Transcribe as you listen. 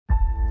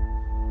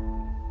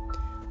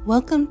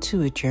Welcome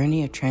to a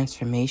journey of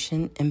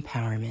transformation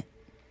empowerment.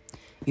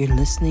 You're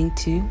listening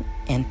to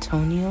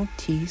Antonio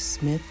T.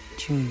 Smith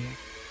Jr.,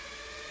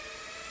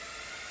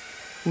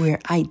 where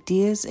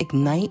ideas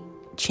ignite,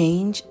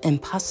 change,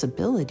 and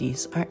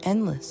possibilities are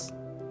endless.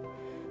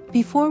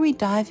 Before we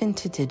dive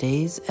into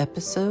today's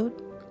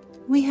episode,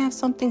 we have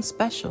something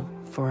special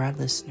for our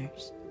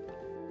listeners.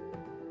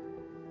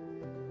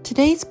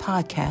 Today's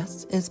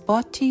podcast is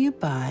brought to you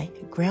by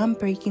a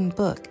groundbreaking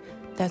book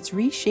that's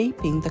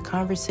reshaping the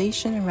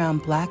conversation around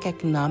Black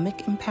economic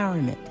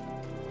empowerment.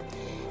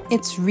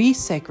 It's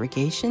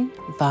Resegregation,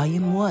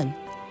 Volume 1,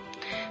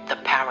 The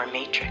Power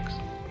Matrix,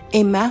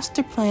 a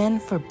master plan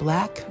for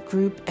Black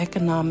group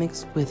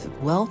economics with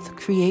wealth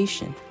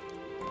creation,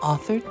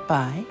 authored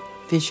by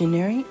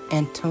visionary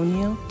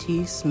Antonio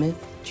T.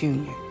 Smith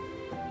Jr.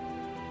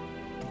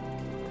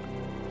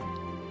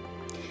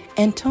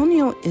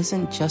 Antonio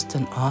isn't just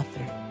an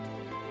author.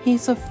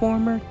 He's a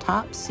former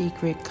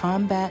top-secret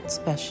combat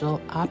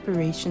special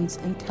operations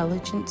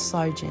intelligence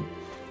sergeant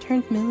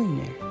turned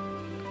millionaire.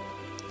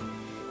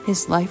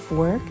 His life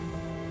work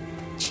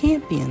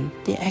championed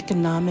the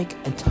economic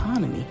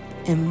autonomy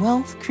and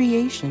wealth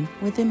creation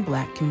within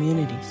Black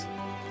communities.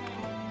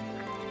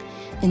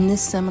 In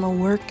this seminal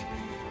work,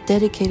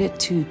 dedicated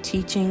to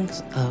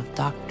teachings of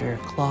Dr.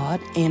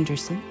 Claude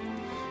Anderson,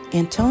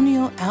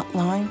 Antonio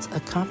outlines a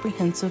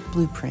comprehensive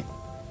blueprint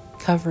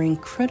covering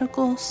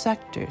critical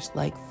sectors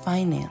like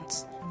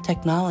finance,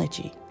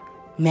 technology,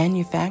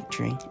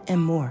 manufacturing,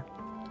 and more.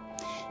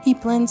 He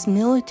blends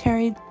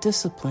military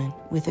discipline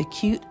with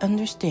acute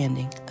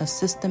understanding of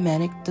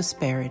systematic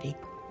disparity.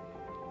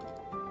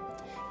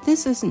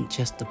 This isn't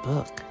just a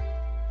book.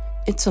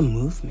 It's a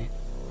movement,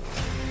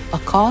 a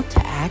call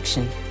to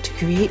action to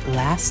create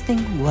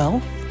lasting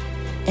wealth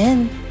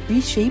and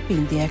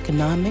reshaping the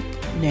economic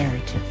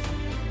narrative.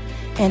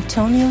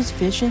 Antonio's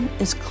vision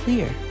is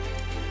clear.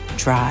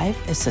 Drive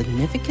a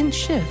significant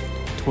shift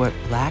toward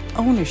Black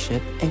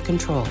ownership and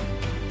control.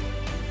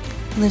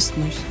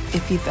 Listeners,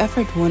 if you've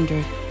ever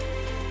wondered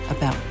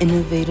about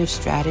innovative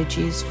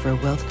strategies for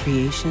wealth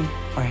creation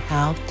or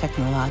how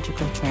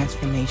technological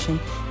transformation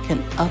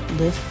can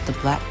uplift the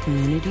Black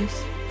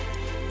communities,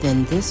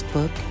 then this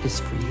book is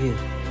for you.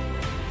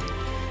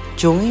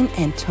 Join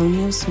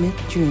Antonio Smith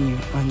Jr.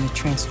 on the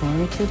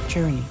transformative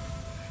journey.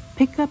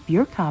 Pick up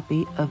your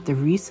copy of the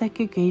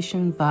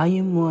Resegregation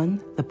Volume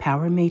 1, The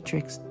Power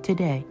Matrix,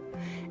 today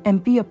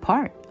and be a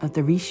part of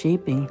the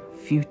reshaping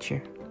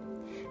future.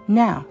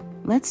 Now,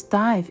 let's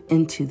dive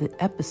into the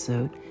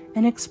episode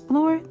and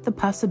explore the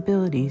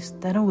possibilities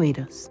that await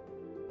us.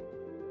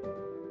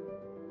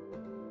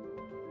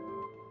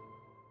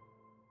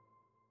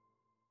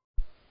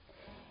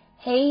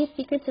 Hey,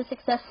 Secrets of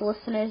Success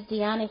listeners,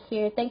 Deanna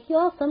here. Thank you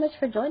all so much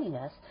for joining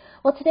us.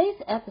 Well, today's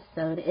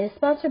episode is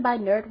sponsored by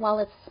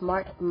NerdWallet's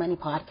Smart Money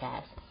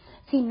Podcast.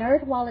 See,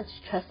 NerdWallet's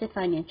trusted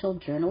financial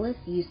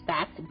journalists use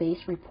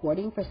fact-based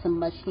reporting for some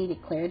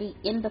much-needed clarity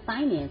in the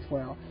finance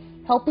world,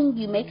 helping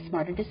you make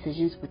smarter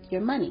decisions with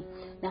your money.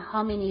 Now,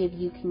 how many of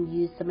you can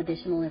use some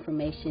additional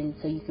information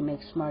so you can make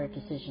smarter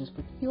decisions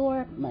with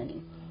your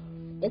money?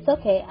 It's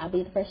okay. I'll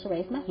be the first to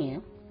raise my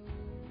hand.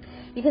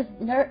 Because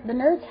the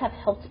nerds have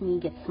helped me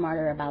get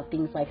smarter about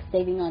things like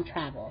saving on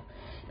travel.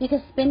 Because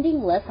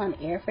spending less on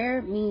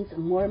airfare means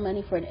more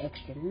money for an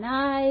extra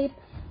night,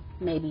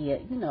 maybe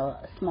a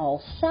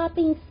small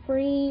shopping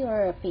spree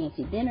or a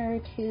fancy dinner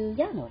or two.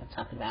 Y'all know what I'm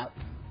talking about.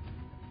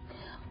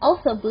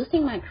 Also,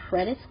 boosting my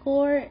credit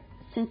score,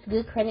 since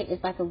good credit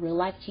is like a real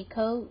life cheat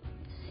code,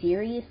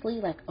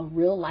 seriously, like a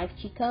real life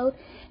cheat code.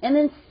 And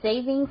then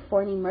saving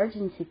for an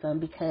emergency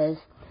fund, because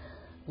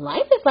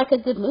life is like a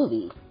good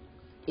movie.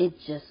 It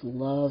just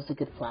loves a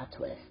good plot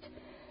twist.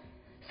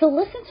 So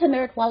listen to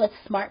NerdWallet's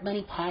Smart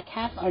Money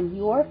Podcast on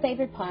your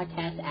favorite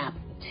podcast app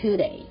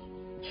today.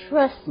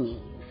 Trust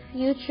me,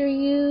 future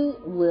you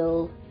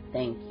will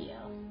thank you.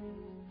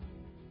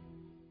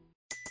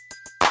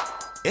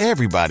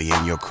 Everybody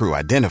in your crew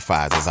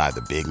identifies as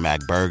either Big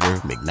Mac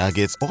Burger,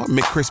 McNuggets, or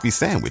McCrispy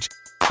Sandwich.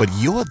 But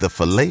you're the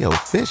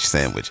Filet-O-Fish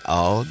Sandwich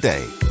all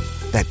day.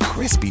 That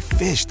crispy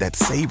fish, that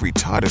savory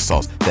tartar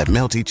sauce, that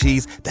melty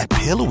cheese, that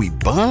pillowy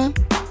bun.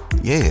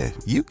 Yeah,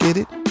 you get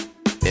it.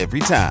 Every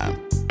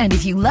time. And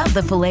if you love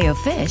the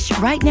Filet-O-Fish,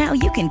 right now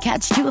you can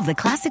catch two of the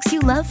classics you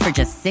love for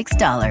just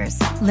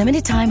 $6.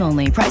 Limited time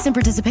only. Price and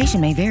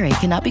participation may vary.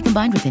 Cannot be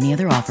combined with any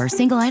other offer.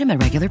 Single item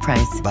at regular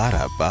price.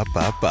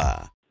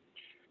 Ba-da-ba-ba-ba.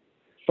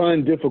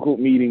 Fun, difficult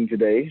meeting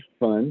today.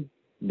 Fun,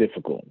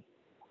 difficult.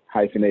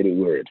 Hyphenated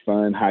word.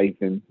 Fun,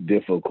 hyphen,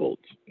 difficult.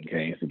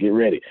 Okay, so get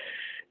ready.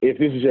 If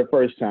this is your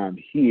first time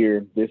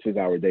here, this is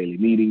our daily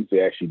meetings.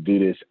 We actually do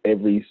this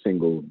every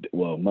single,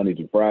 Monday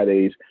through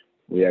Fridays.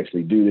 We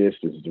actually do this.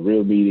 This is the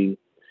real meeting.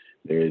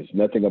 There is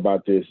nothing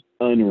about this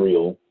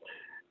unreal,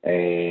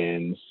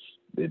 and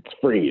it's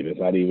free. It's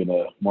not even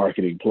a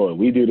marketing ploy.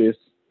 We do this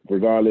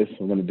regardless.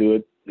 We're going to do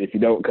it if you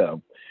don't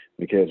come,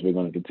 because we're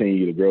going to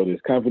continue to grow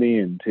this company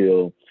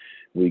until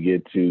we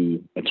get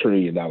to $1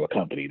 trillion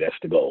company. That's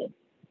the goal.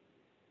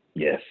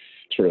 Yes,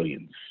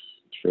 trillions.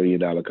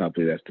 trillion-dollar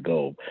company, that's the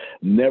goal.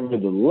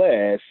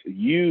 Nevertheless,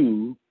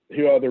 here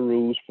are the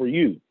rules for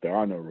you. There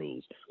are no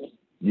rules.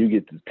 You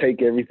get to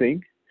take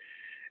everything.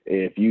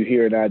 If you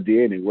hear an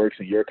idea and it works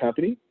in your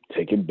company,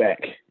 take it back.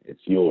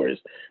 It's yours.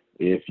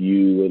 If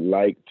you would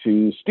like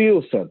to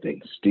steal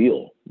something,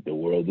 steal. The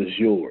world is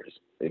yours.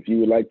 If you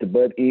would like to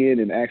butt in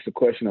and ask a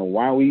question on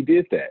why we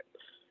did that,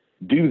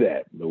 do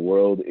that. The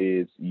world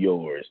is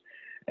yours.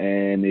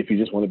 And if you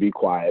just want to be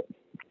quiet,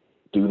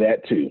 do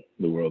that too.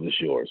 The world is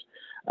yours.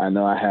 I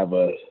know I have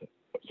a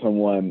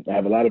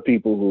lot of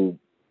people who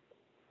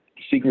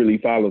secretly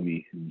follow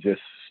me and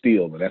just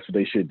steal, but that's what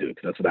they should do,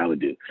 because that's what I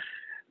would do.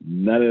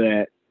 None of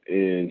that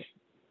is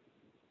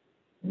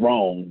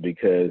wrong,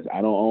 because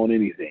I don't own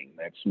anything.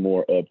 That's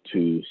more up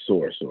to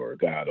source or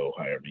God or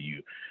however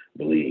you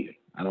believe.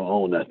 I don't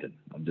own nothing.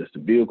 I'm just a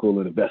vehicle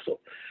and a vessel.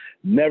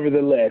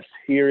 Nevertheless,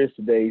 here is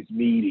today's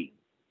meeting.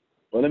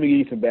 Well, let me give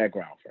you some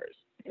background first.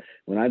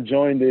 When I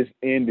joined this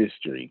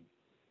industry,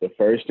 the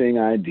first thing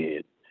I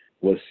did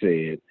was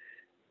said,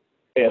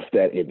 F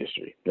that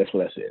industry. That's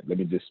what I said. Let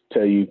me just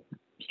tell you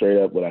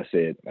straight up what I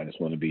said. I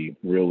just want to be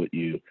real with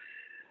you.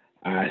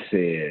 I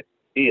said,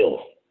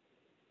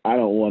 I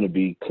don't want to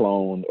be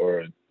cloned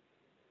or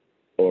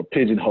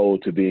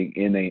pigeonholed to being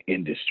in an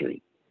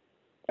industry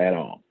at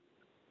all.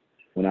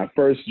 When I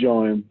first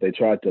joined, they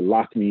tried to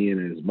lock me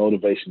in as a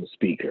motivational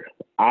speaker.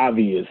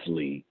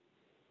 Obviously,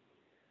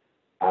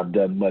 I've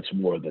done much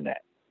more than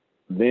that.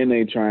 Then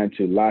they tried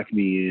to lock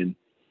me in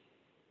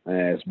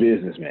as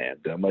businessman.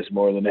 Done much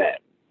more than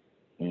that.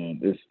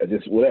 It's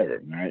just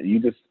whatever, right? You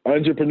just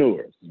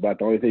entrepreneur. It's about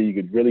the only thing you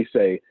could really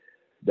say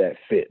that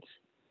fits.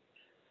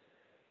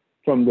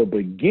 From the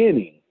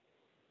beginning,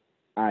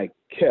 I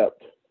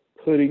kept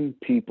putting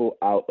people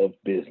out of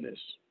business.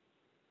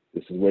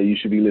 This is where you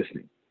should be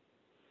listening.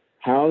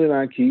 How did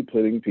I keep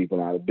putting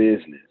people out of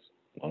business?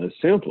 Well, it's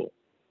simple.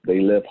 They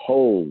left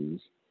holes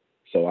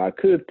so I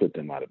could put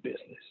them out of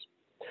business.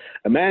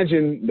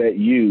 Imagine that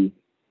you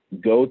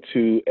go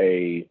to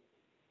a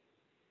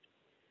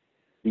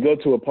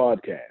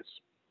podcast,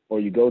 or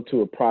you go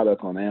to a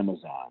product on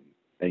Amazon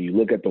and you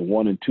look at the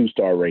 1 and 2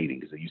 star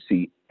ratings and you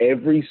see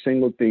every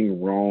single thing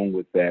wrong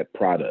with that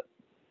product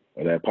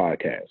or that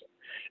podcast.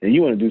 And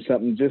you want to do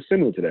something just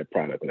similar to that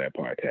product or that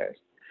podcast.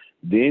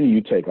 Then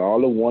you take all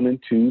the 1 and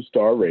 2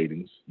 star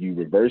ratings, you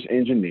reverse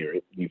engineer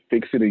it, you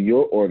fix it in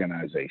your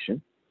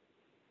organization,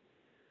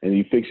 and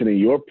you fix it in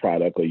your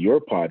product or your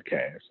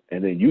podcast,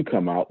 and then you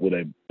come out with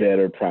a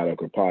better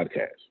product or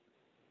podcast.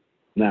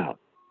 Now,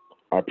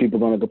 are people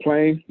going to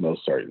complain?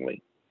 Most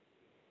certainly.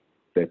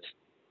 That's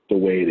the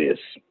way it is.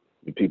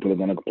 The people are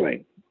going to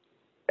complain.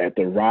 At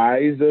the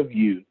rise of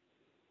you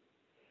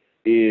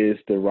is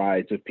the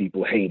rise of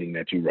people hating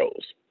that you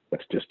rose.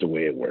 That's just the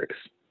way it works.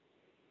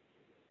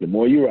 The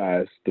more you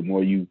rise, the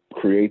more you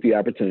create the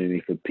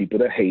opportunity for people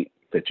to hate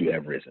that you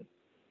have risen.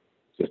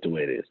 It's just the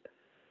way it is.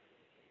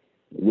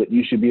 What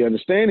you should be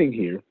understanding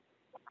here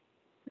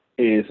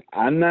is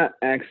I'm not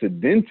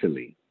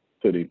accidentally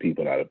putting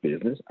people out of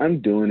business.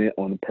 I'm doing it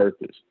on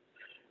purpose.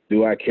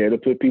 Do I care to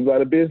put people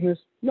out of business?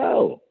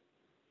 No.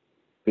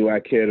 Do I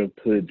care to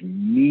put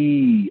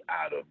me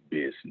out of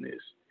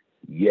business?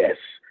 Yes.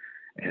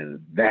 And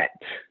that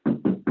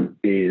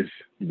is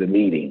the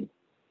meeting.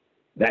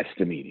 That's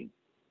the meeting.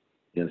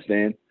 You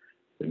understand?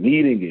 The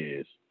meeting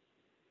is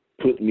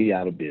put me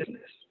out of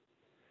business.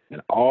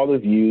 And all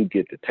of you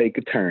get to take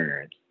a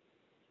turn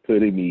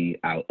putting me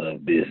out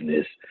of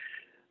business.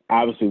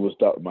 Obviously, we'll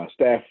start with my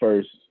staff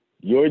first.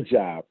 Your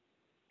job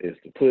is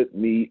to put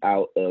me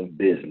out of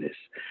business.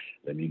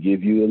 Let me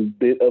give you a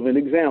bit of an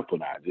example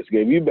now. I just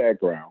gave you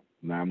background.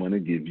 Now I'm going to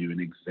give you an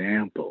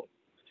example.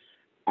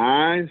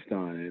 I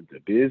started the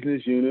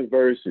business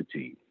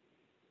university,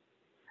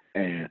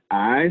 and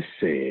I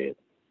said,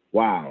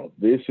 wow,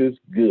 this is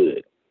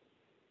good.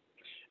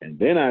 And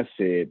then I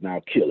said,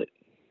 now kill it.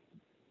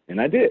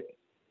 And I did.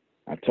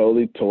 I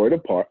totally tore it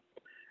apart.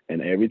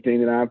 And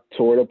everything that I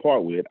tore it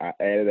apart with, I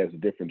added as a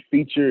different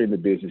feature in the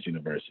business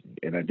university.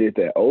 And I did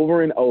that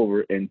over and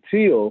over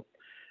until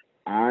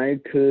I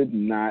could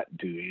not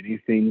do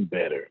anything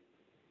better.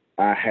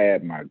 I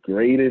had my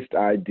greatest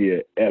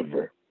idea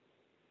ever.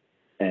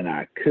 And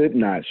I could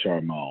not,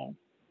 Charmone,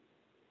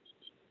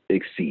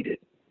 exceed it.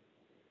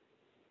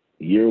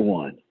 Year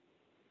 1,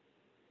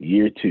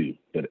 year 2.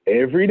 But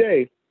every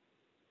day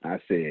I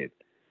said,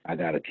 I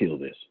got to kill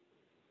this.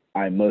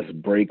 I must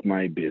break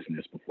my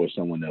business before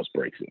someone else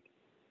breaks it.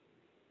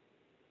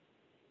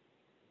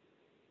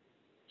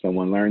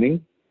 Someone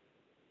learning?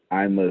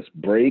 I must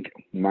break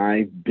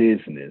my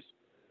business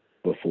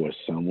before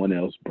someone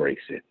else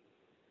breaks it.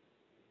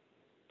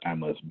 I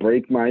must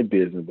break my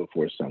business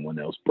before someone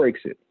else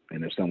breaks it.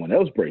 And if someone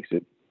else breaks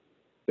it,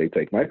 they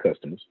take my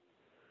customers,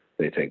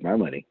 they take my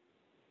money,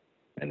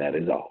 and that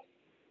is all.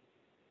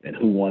 And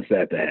who wants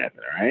that to happen,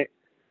 all right?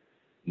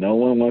 No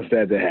one wants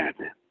that to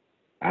happen.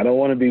 I don't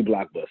want to be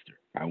Blockbuster.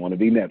 I want to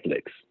be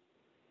Netflix.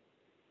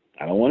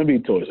 I don't want to be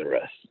Toys R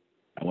Us.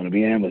 I want to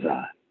be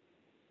Amazon.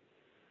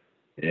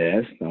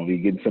 Yes, are we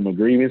getting some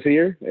agreements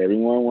here?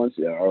 Everyone wants,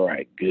 all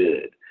right,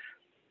 good.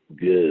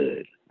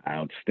 Good.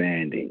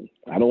 Outstanding.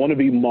 I don't want to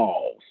be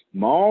malls.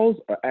 Malls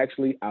are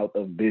actually out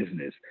of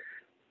business.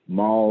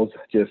 Malls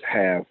just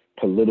have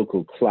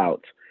political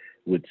clout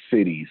with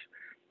cities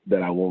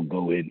that I won't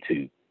go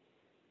into.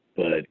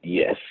 But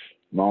yes,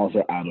 malls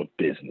are out of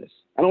business.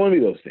 I don't want to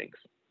be those things.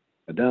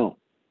 I don't.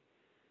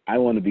 I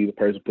want to be the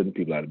person putting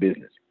people out of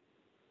business.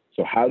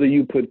 So how do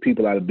you put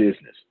people out of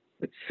business?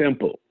 It's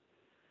simple.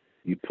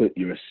 You put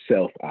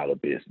yourself out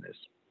of business.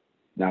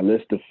 Now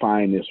let's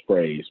define this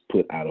phrase,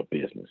 put out of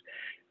business.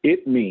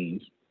 It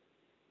means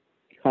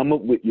come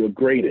up with your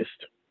greatest,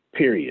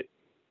 period.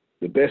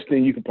 The best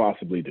thing you could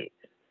possibly do.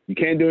 You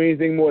can't do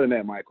anything more than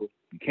that, Michael.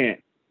 You can't.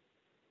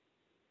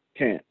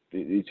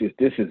 It's just,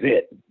 this is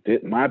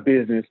it. My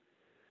business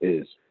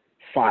is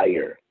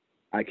fire.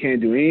 I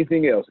can't do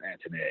anything else,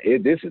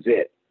 Antoinette. This is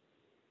it.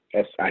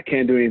 I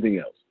can't do anything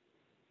else.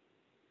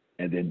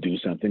 And then do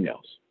something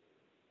else.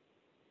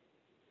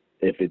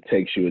 If it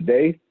takes you a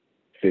day,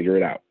 figure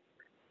it out.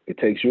 It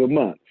takes you a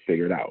month,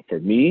 figure it out. For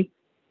me,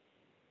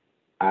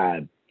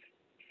 I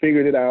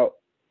figured it out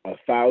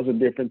 1,000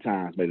 different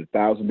times, made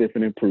 1,000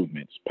 different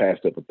improvements,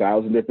 passed up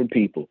 1,000 different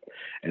people,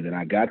 and then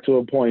I got to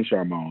a point,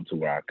 Charmone, to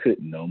where I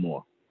couldn't no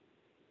more.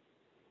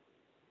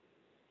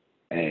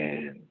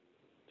 And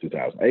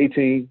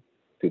 2018,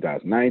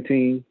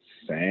 2019,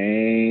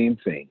 same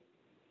thing.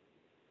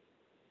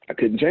 I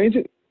couldn't change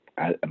it.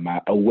 My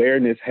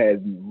awareness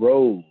had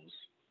rose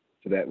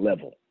to that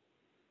level.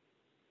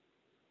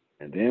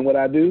 And then what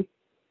I do,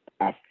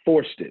 I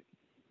forced it.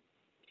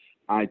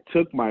 I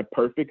took my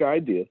perfect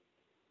idea.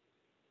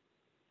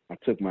 I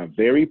took my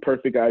very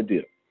perfect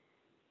idea.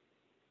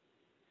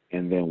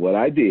 And then what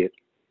I did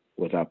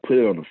was I put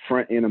it on the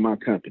front end of my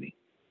company.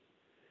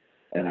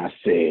 And I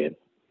said,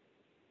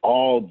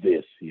 all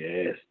this,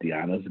 yes,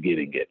 Deanna's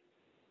getting it.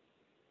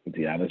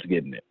 Deanna's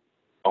getting it.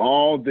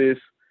 All this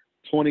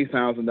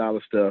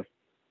 $20,000 stuff,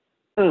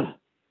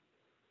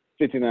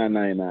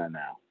 $59.99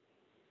 now.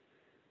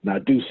 Now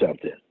do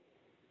something.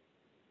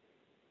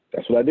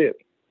 That's what I did.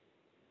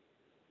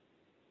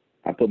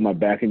 I put my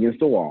back against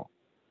the wall,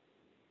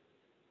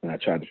 and I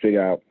tried to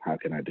figure out how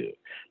can I do it.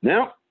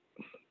 Now,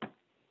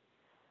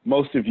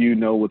 most of you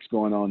know what's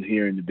going on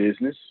here in the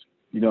business.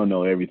 You don't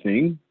know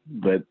everything,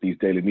 but these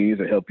daily meetings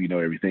will help you know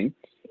everything.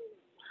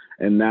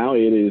 And now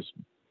it is,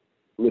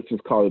 let's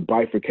just call it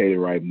bifurcated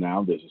right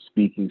now. There's a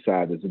speaking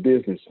side, there's a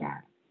business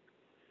side.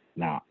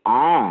 Now,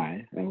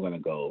 I am going to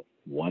go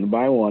one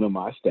by one of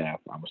my staff.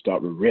 I'm going to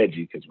start with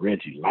Reggie because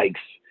Reggie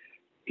likes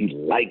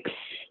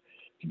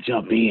to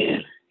jump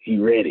in. He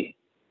ready.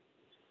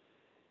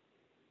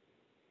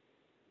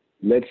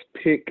 Let's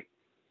pick.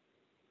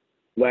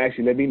 Well,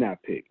 actually, let me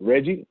not pick.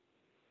 Reggie,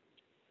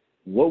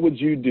 what would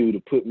you do to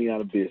put me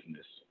out of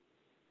business?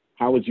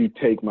 How would you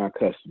take my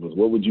customers?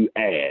 What would you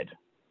add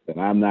that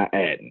I'm not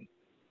adding?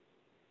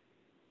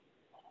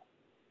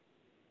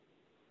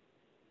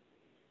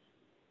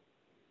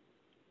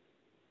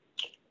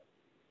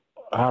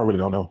 I really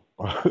don't know.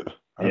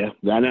 Yeah,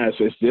 I know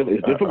it's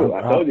difficult.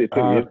 I told you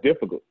it's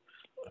difficult.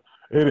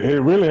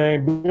 It really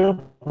ain't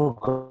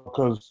difficult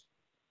because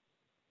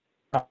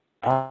but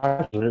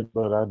I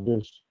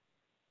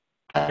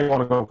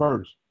want to go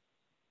first.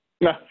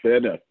 No, fair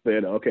enough.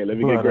 Okay, let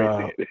me get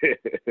great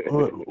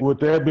then. With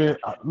that being,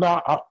 no,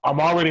 I'm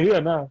already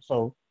here now,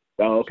 so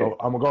okay. So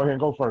I'm gonna go ahead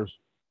and go first.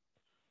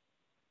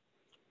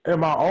 In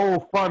my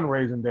old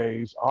fundraising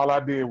days, all I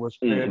did was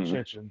pay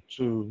attention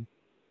to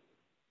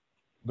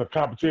the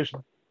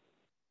competition,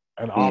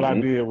 and all I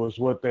did was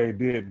what they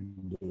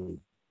didn't do.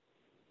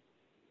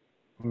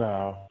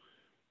 Now,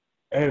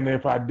 and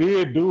if I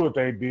did do what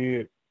they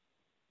did,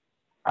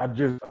 I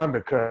just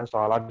undercut. That's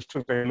all. I just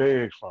took their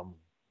legs from them.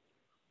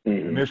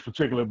 In this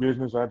particular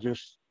business, I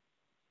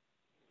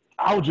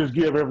would just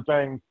give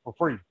everything for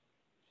free,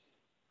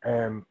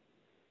 and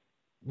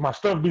my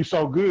stuff be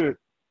so good,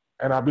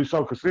 and I be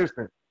so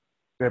consistent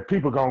that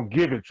people gonna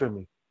give it to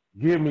me,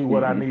 give me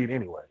what I need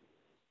anyway.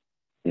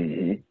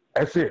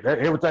 That's it.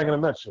 Everything in a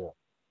nutshell.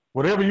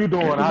 Whatever you're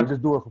doing, I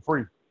just do it for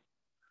free.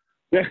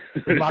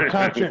 My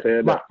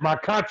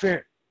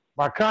content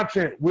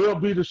will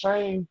be the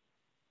same,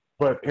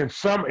 but in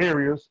some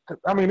areas,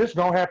 I mean, it's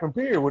gonna happen.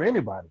 Period with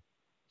anybody.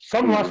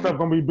 Some of my stuff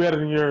gonna be better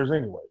than yours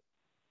anyway.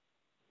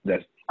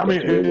 That's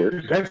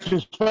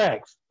just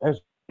facts. That's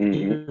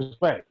just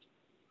facts.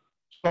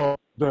 So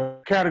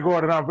the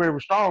category that I'm very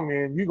strong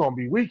in, you're gonna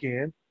be weak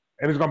in,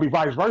 and it's gonna be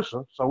vice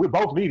versa. So we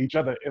both need each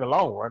other in the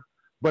long run.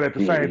 But at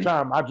the same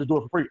time, I just do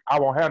it for free. I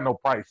won't have no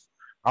price.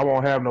 I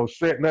won't have no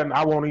set nothing.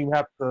 I won't even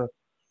have to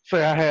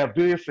say I have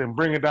this and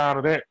bring it down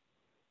to that,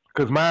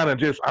 because mine are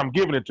just, I'm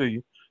giving it to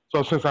you.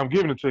 So since I'm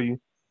giving it to you,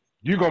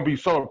 you're gonna be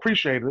so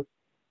appreciative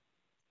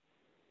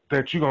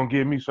that you're gonna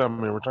give me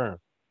something in return.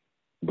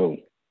 Boom.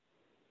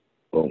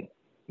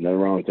 Nothing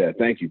wrong with that.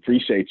 Thank you.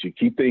 Appreciate you.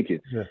 Keep thinking.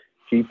 Yeah.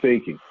 Keep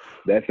thinking.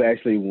 That's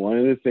actually one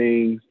of the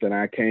things that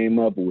I came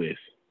up with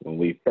when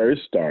we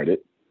first started.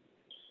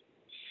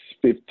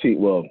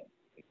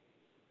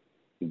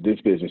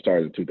 This business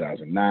started in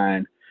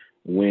 2009.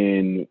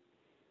 When,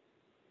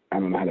 I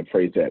don't know how to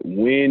phrase that.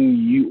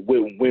 When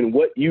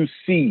what you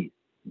see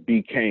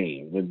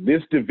became, when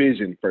this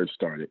division first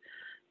started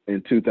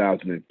in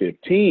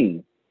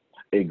 2015,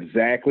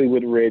 exactly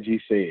what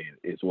Reggie said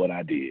is what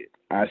I did.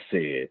 I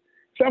said,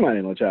 somebody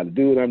ain't gonna try to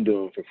do what I'm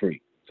doing for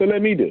free, so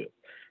let me do it.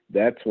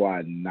 That's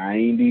why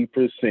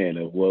 90%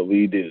 of what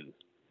we do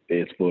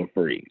is for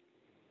free.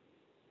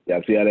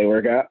 Y'all see how they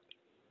work out?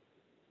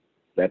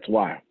 That's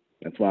why.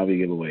 That's why we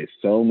give away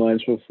so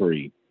much for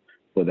free,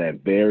 for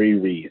that very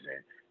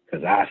reason.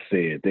 Because I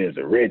said there's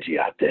a Reggie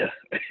out there.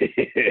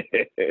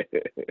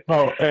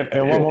 Oh,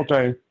 and one more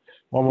thing.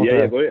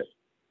 Yeah, go ahead.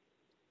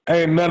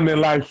 Ain't nothing in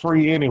life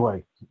free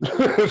anyway.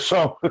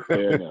 So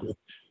Fair enough.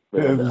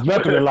 There's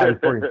nothing in life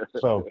free.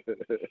 So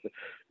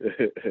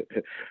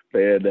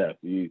fair enough.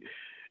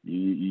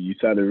 You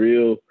sounded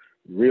real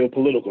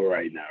political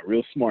right now,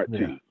 real smart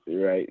too,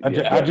 right?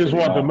 I just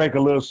wanted to make a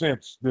little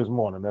sense this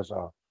morning. That's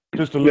all,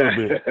 just a little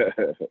bit.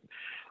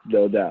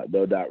 No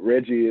doubt.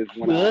 Reggie is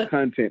one of our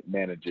content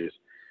managers.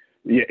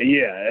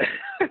 Yeah.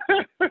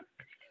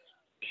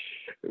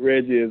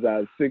 Reggie is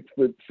our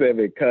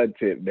 6'7"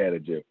 content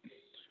manager,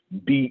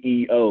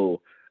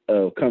 BEO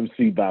of Come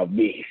See About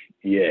Me.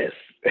 Yes,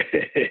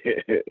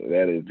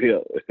 that is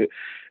him.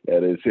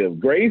 That is him.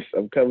 Grace,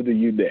 I'm coming to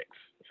you next.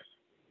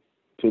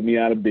 Put me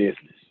out of business.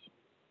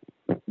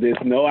 There's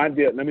no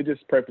idea. Let me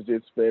just preface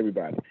this for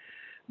everybody.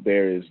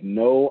 There is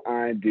no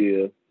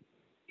idea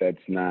that's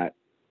not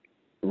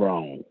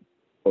wrong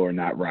or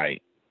not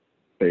right.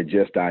 They're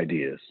just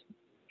ideas.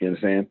 You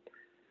understand?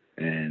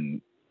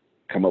 And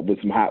come up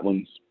with some hot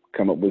ones,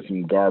 come up with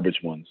some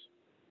garbage ones.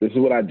 This is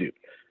what I do.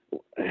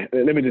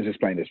 Let me just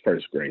explain this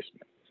first, Grace.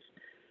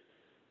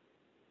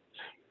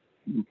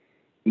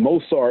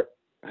 Mozart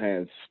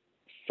has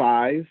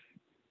five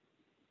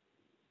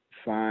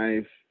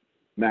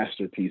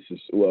masterpieces.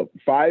 Well,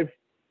 5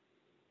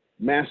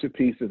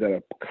 masterpieces that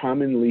are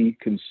commonly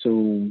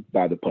consumed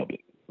by the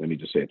public. Let me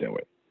just say it that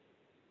way.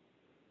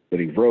 But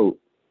he wrote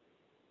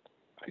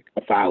like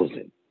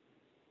 1,000.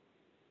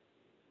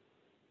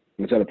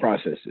 That's how the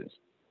process is.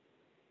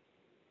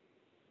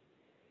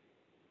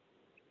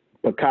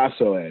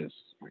 Picasso has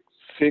like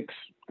 6,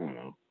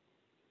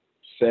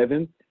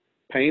 7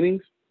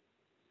 paintings.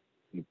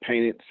 He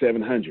painted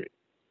 700.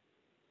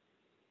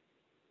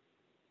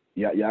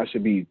 Y'all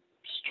should be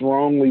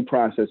strongly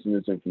processing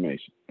this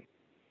information.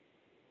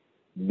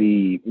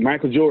 The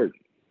Michael Jordan,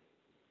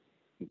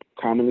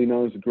 commonly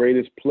known as the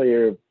greatest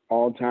player of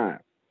all time,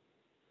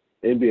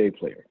 NBA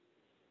player,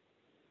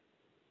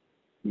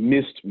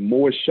 missed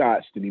more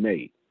shots than he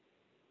made.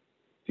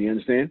 Do you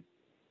understand?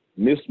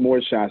 Missed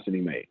more shots than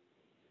he made.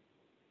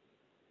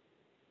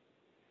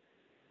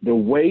 The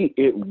way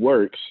it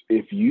works,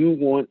 if you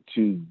want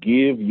to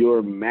give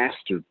your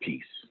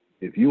masterpiece,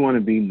 if you want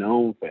to be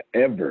known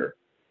forever,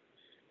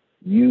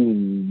 you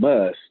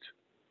must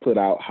put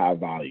out high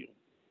volume.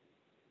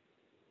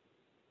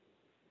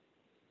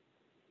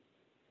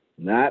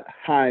 Not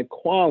high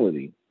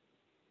quality,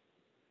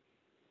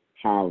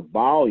 high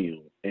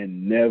volume,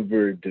 and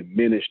never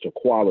diminish the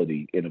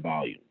quality in the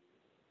volume.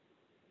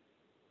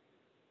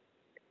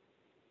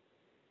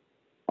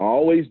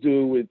 Always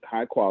do it with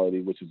high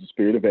quality, which is the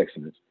spirit of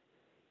excellence,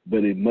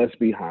 but it must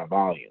be high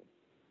volume.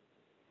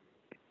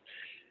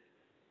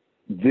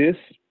 This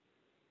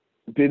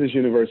business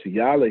university,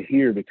 y'all are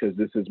here because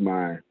this is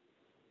my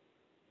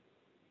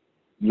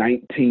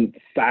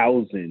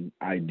 19,000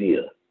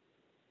 idea.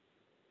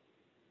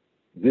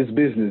 This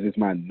business is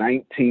my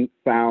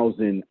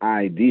 19,000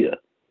 idea.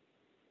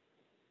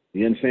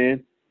 You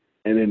understand?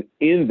 And then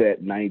in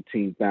that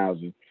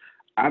 19,000,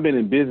 I've been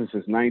in business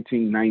since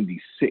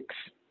 1996.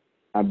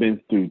 I've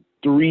been through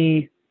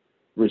 3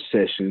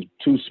 recessions,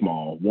 2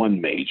 small,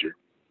 1 major.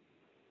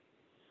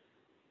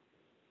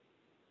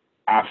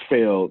 I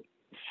failed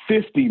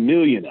 50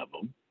 million of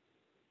them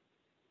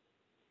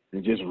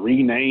and just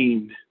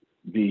renamed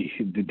the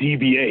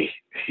DBA.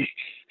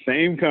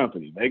 Same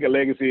company, Make a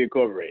Legacy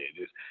Incorporated.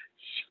 Just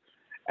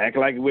act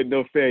like it with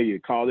no failure.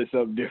 Call it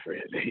something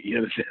different. You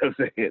understand what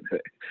I'm saying?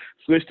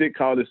 Switched it,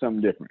 called it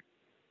something different.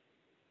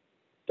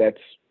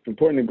 That's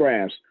important to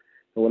grasp.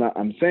 But what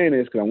I'm saying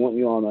is, because I want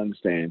you all to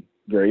understand,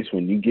 Grace,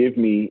 when you give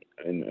me,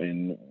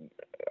 and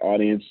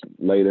audience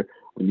later,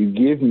 when you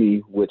give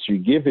me what you're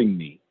giving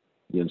me,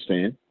 you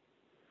understand?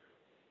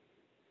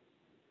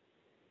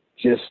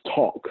 Just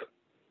talk.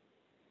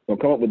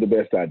 Don't come up with the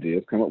best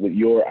ideas. Come up with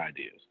your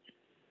ideas.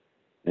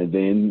 And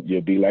then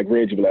you'll be like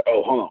Reggie, be like,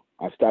 oh, hold on.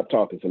 I stopped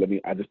talking, so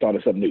I just thought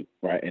of something new,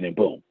 right? And then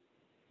boom,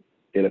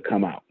 it'll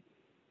come out.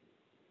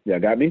 Y'all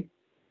got me?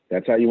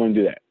 That's how you want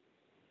to do that.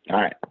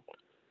 All right.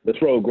 Let's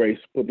roll, Grace.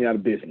 Put me out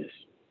of business.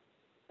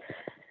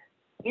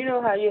 You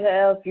know how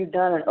you've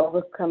done an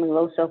overcoming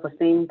low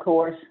self-esteem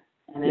course,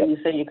 and then you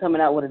say you're coming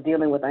out with a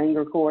dealing with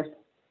anger course?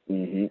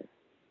 Mm-hmm.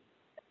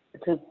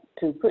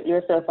 To put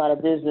yourself out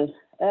of business,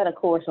 add a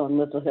course on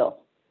mental health,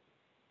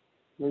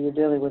 where you're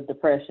dealing with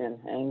depression,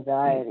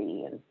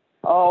 anxiety, and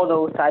all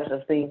those types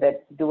of things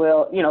that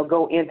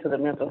go into the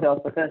mental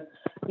health, because,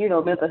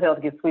 mental health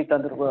gets swept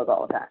under the rug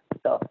all the time.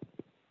 So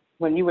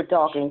when you were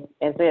talking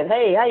and said,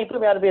 hey, how you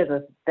put me out of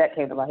business, that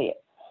came to my head.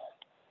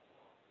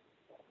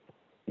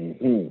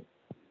 Mm-hmm.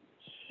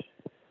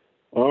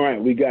 All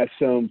right, we got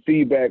some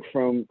feedback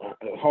from.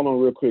 Hold on,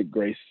 real quick,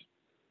 Grace.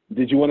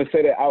 Did you want to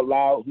say that out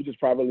loud? Who just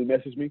privately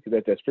messaged me?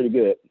 Because that's pretty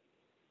good.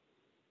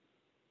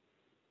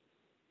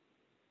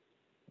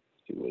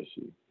 See what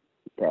she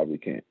probably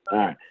can't. All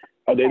right.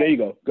 Oh, there you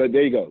go. Good.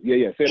 There you go.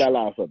 Yeah. Say it out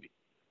loud for me.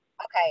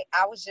 Okay,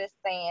 I was just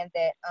saying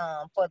that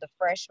for the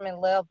freshman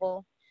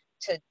level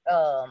to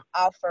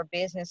offer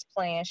business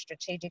plan,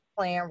 strategic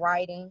plan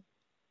writing,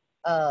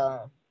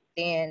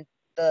 then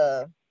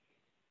the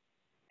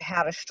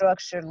how to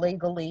structure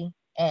legally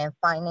and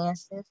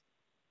finances.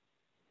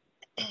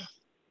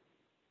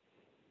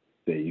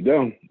 There you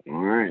go.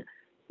 All right.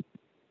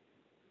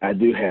 I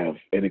do have,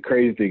 and the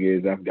crazy thing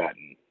is I've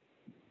gotten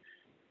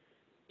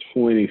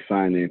 20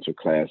 financial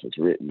classes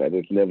written. I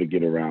just never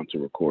get around to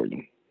recording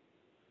them.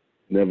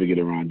 Never get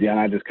around. Deanna,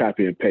 I just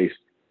copy and paste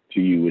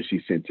to you what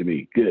she sent to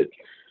me. Good.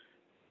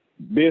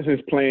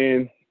 Business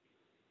plan,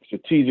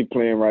 strategic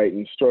plan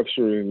writing,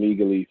 structuring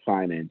legally,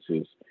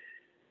 finances.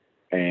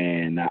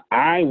 And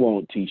I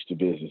won't teach the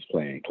business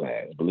plan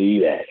class.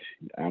 Believe that.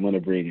 I'm going to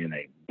bring in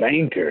a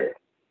banker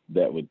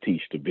that would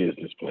teach the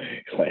business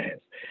plan class,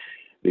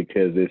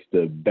 because it's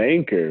the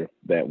banker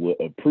that will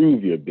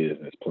approve your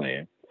business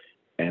plan.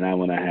 And I'm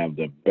going to have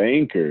the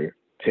banker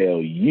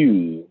tell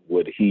you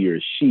what he or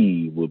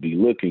she will be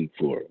looking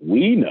for.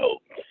 We know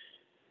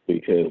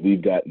because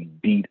we've gotten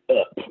beat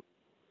up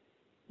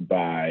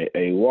by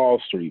a Wall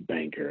Street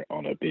banker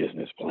on a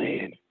business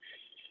plan.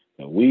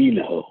 And we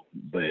know,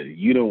 but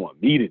you don't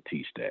want me to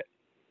teach that.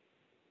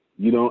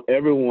 You don't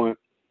ever want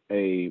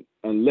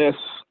unless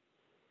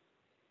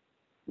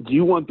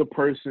you want the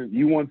person,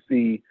 you want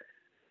the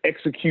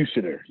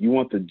executioner, you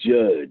want the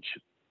judge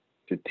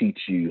to teach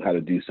you how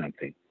to do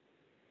something.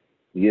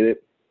 You get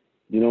it?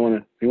 You don't want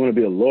to. If you want to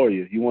be a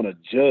lawyer, you want a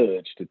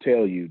judge to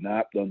tell you,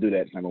 "Nah, don't do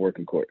that. It's not gonna work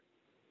in court."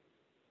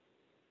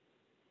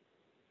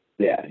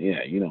 Yeah.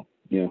 You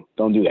know,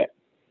 don't do that.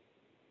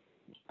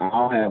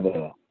 I'll have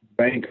a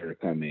banker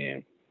come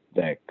in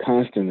that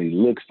constantly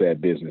looks at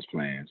business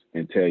plans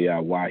and tell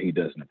y'all why he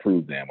doesn't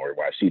approve them or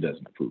why she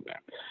doesn't approve them.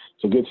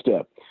 So good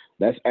stuff.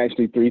 That's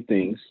actually 3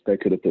 things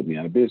that could have put me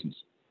out of business: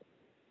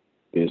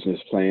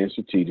 business plan,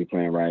 strategic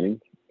plan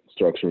writing,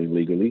 structuring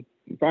legally,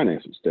 and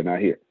finances. They're not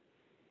here.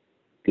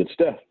 Good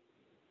stuff.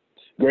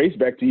 Grace,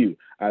 back to you.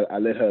 I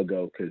let her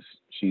go because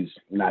she's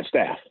not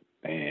staff,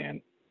 and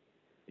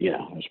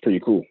it's pretty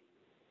cool.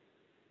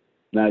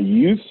 Now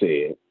you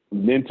said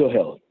mental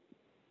health.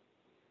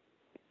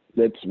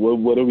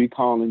 What are we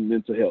calling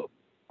mental health?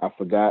 I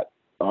forgot.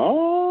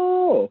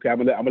 Oh, okay.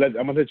 I'm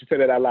gonna let you say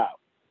that out loud.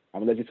 I'm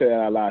gonna let you say that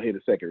out loud here in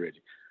a second,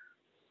 Reggie.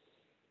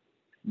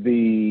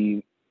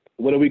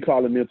 What are we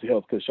calling mental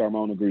health? Because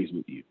Charmone agrees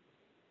with you.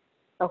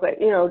 Okay,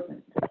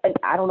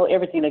 I don't know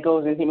everything that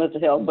goes into mental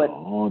health, but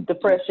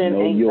depression,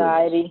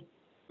 anxiety,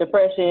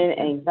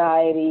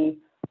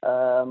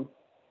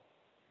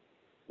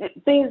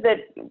 things that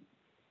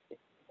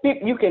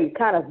you can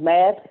kind of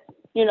mask,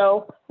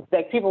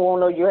 that people won't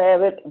know you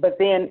have it, but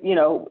then,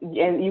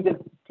 and you can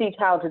teach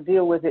how to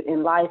deal with it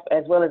in life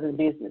as well as in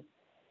business,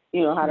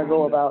 how to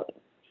go about it.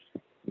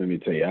 Let me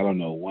tell you, I don't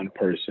know one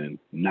person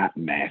not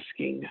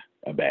masking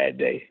a bad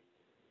day.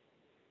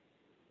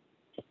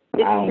 I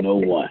don't know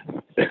one.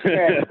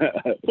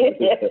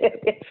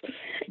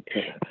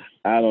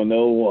 I don't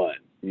know one.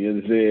 You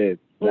understand?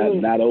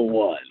 Not a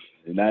one.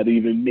 Not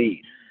even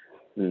me.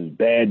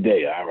 Bad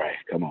day. All right,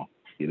 come on.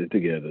 Get it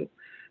together.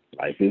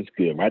 Life is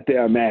good. Right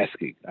there, I'm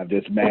masking. I'm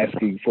just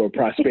masking for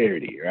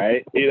prosperity,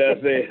 right? You know what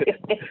I'm saying?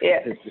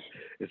 Yeah.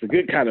 It's a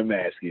good kind of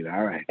masking.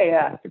 All right.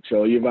 Yeah.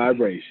 Control your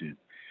vibration.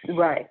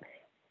 Right.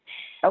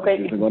 Okay.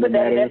 This isn't going to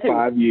matter in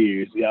 5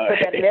 years. Yeah. Put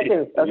that in there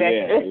too.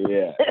 Okay.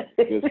 Yeah.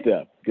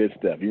 Good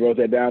stuff. You wrote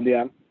that down,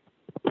 Deanna?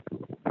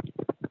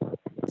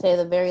 Say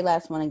the very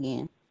last one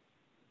again.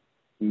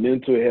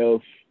 Mental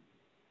health,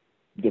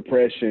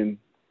 depression.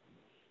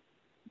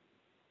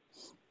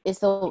 It's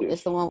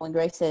the one when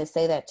Grace says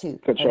say that too.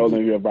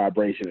 Controlling your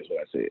vibration is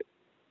what I said.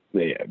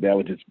 Yeah, that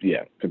would just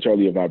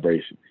controlling your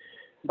vibration.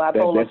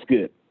 Bipolar. That's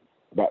good.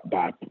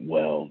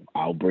 Well,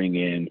 I'll bring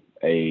in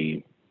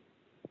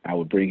I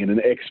would bring in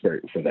an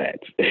expert for that.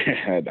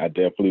 I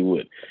definitely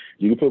would.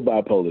 You can put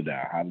bipolar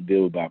down. How to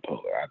deal with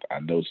bipolar. I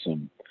know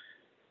some.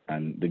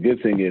 And the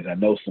good thing is I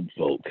know some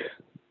folk.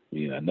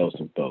 I know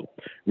some folk.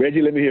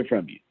 Reggie, let me hear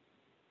from you.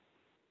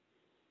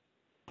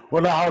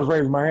 Well, I was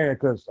raising my hand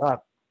because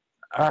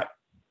I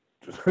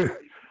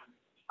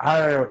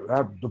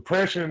have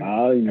depression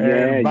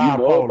and bipolar.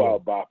 You know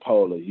about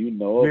bipolar. You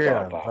know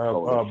about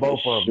bipolar.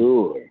 Both of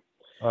them.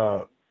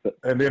 Sure.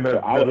 And then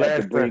I would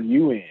have to bring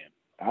you in.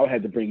 I would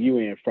have to bring you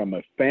in from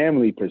a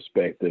family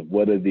perspective.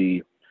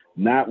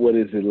 Not what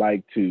is it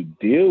like to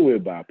deal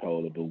with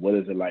bipolar, but what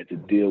is it like to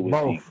deal with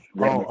the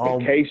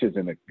ramifications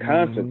and the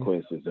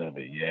consequences of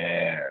it.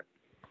 Yeah.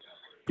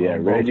 Yeah,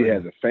 Reggie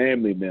has a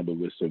family member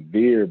with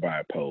severe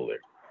bipolar,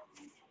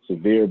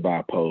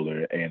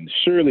 and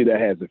surely that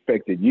has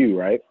affected you,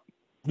 right?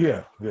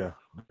 Yeah.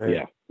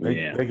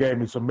 They gave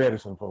me some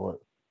medicine for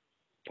it.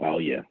 Oh,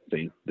 yeah.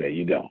 See, there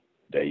you go.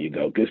 There you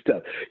go. Good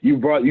stuff. You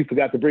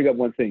forgot to bring up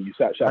one thing. You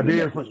shot I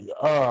did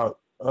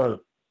for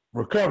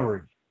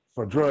recovery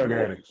for drug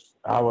addicts.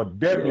 I would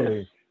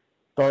definitely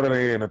throw that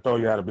in and throw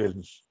you out of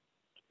business.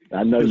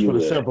 I know just you for the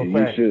would. simple You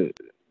fact, should.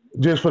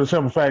 Just for the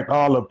simple fact,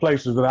 all the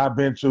places that I've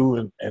been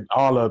to and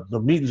all of the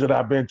meetings that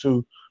I've been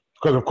to,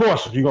 because of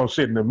course, if you're going to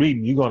sit in a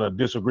meeting, you're going to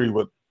disagree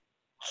with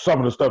some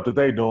of the stuff that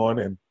they're doing,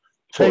 and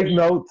take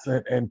notes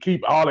and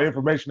keep all the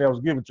information that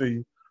was given to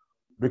you.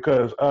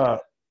 Because,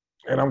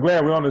 and I'm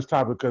glad we're on this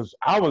topic, because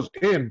I was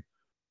in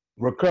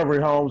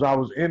recovery homes, I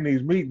was in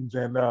these meetings,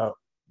 and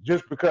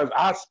just because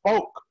I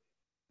spoke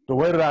the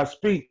way that I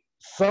speak,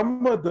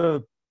 some of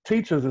the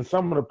teachers and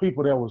some of the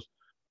people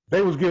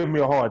they was giving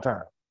me a hard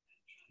time,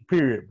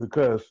 period,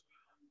 because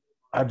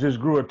I just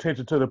grew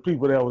attention to the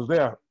people that was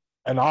there.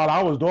 And all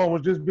I was doing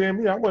was just being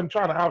me. I wasn't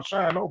trying to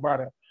outshine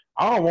nobody.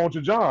 I don't want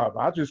your job.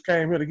 I just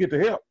came here to get the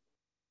help.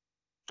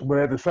 But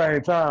at the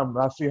same time,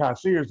 I see how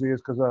serious it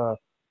is, because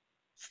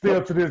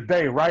still to this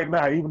day, right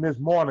now, even this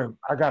morning,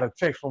 I got a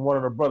text from one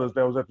of the brothers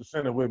that was at the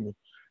center with me.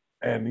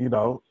 And, you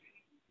know,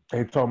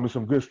 they told me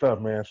some good stuff,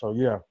 man. So,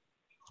 yeah,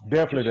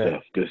 definitely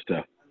Good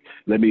stuff.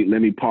 Let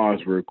me pause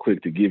real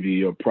quick to give you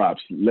your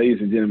props.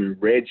 Ladies and gentlemen,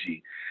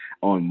 Reggie,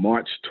 on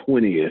March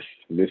 20th,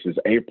 this is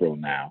April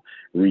now,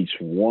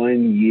 reached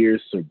 1 year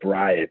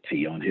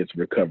sobriety on his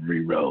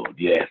recovery road.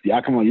 Yes.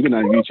 Y'all, come on. You can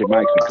unmute your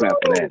mics and clap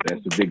for that.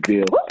 That's a big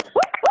deal.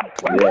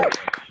 Yes.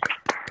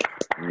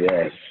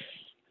 Yes.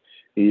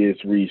 He has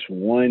reached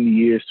 1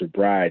 year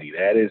sobriety.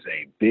 That is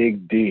a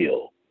big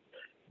deal.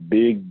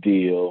 Big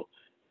deal,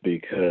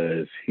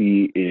 because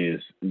he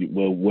is,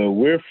 well, where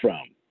we're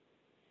from,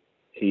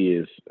 he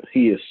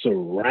is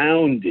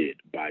surrounded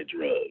by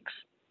drugs.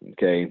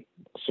 Okay?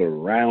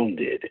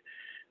 Surrounded.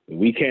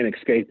 We can't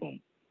escape him.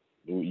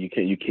 You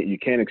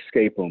can't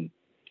escape him.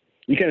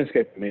 You can't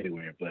escape him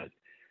anywhere, but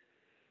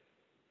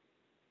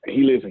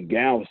he lives in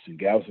Galveston.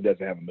 Galveston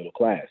doesn't have a middle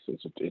class.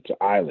 It's an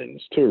island.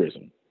 It's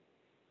tourism.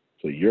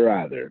 So you're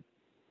either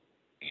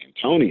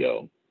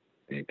Antonio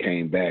and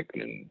came back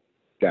and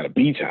got a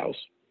beach house,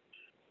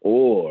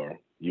 or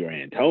you're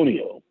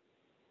Antonio,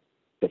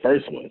 the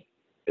first one,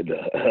 the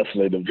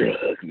hustling of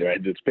drugs,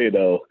 right? Just depends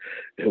on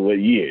what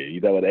year. You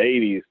know, in the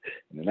 80s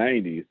and the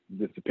 90s,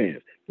 this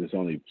depends. It's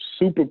only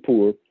super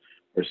poor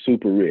or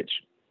super rich.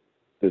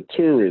 The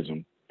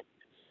tourism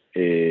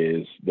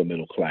is the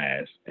middle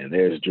class, and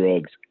there's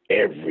drugs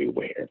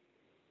everywhere.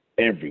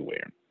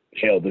 Everywhere.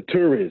 Hell, the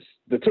tourists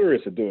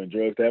are doing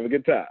drugs to have a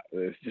good time.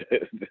 It's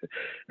just,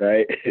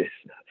 right?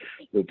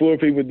 The poor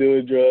people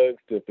doing drugs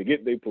to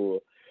forget they poor.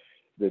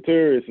 The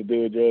tourists are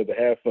doing drugs to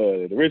have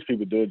fun. The rich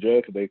people doing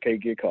drugs because they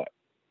can't get caught.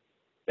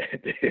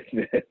 That's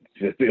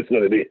just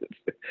what it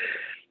is.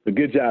 But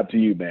good job to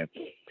you, man.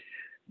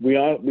 We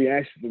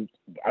actually,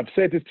 I've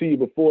said this to you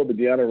before, but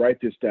Deanna,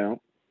 write this down.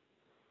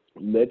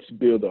 Let's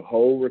build a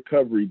whole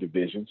recovery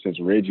division, since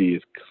Reggie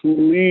is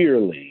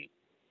clearly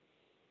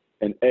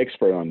an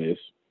expert on this.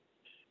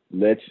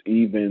 Let's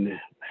even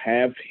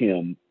have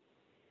him,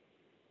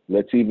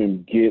 let's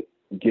even get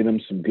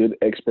him some good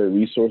expert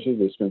resources.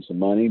 Let's spend some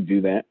money,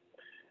 do that.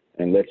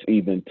 And let's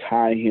even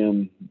tie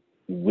him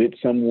with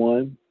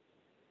someone.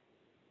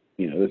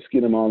 You know, let's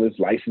get him all his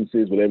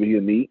licenses, whatever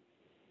he'll need,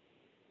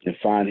 and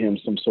find him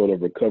some sort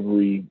of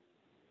recovery,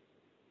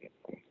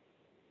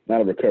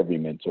 not a recovery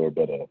mentor,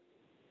 but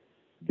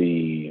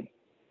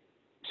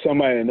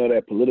somebody that know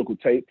that political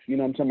tape. You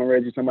know what I'm talking about,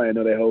 Reggie? Somebody that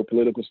know that whole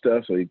political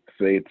stuff, so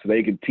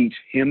they can teach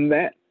him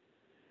that.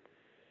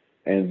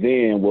 And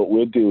then what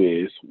we'll do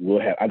is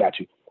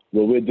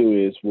What we'll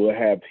do is we'll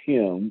have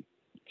him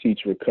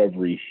teach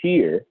recovery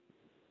here,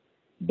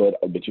 but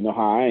you know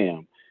how I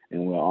am,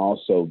 and we'll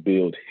also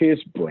build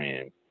his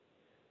brand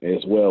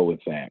as well with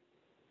that,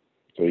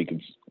 so he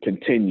can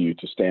continue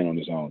to stand on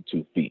his own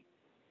 2 feet.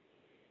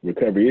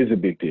 Recovery is a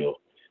big deal,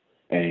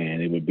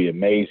 and it would be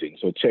amazing.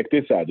 So check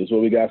this out. This is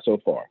what we got so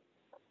far.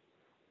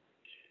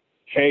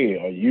 Hey,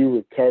 are you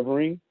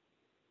recovering?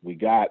 We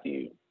got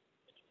you.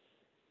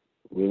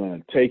 We're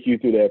going to take you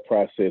through that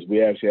process.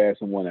 We actually had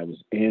someone that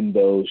was in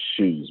those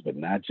shoes, but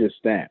not just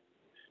that.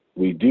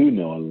 We do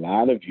know a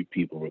lot of you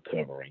people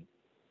recovering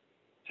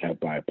have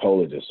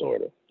bipolar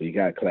disorder. We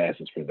got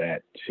classes for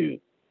that too.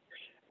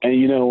 And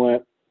you know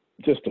what?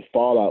 Just the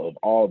fallout of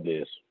all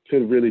this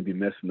could really be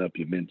messing up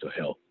your mental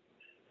health.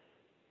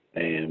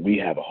 And we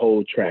have a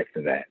whole track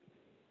for that.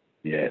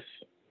 Yes,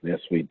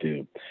 we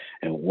do.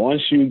 And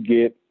once you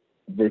get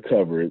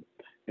recovered,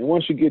 and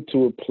once you get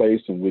to a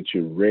place in which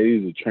you're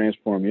ready to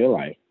transform your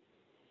life,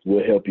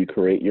 we'll help you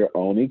create your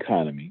own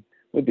economy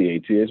with the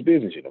ATS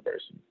Business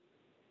University.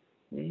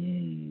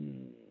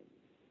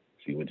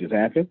 See what just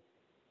happened?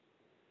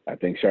 I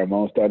think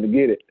Charmon's starting to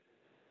get it.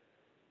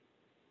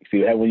 See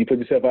what happens when you put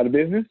yourself out of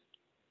business?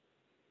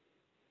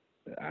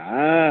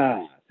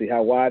 See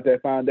how wide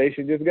that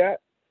foundation just got?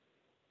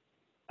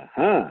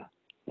 All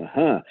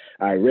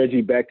right,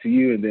 Reggie, back to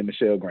you, and then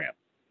Michelle Graham.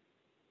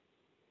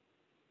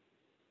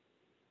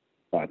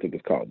 Oh, I think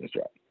it's called this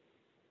drop.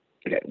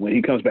 Okay, when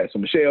he comes back. So,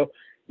 Michelle,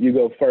 you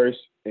go first,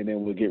 and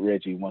then we'll get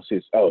Reggie once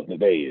it's,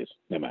 there he is.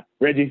 Never mind.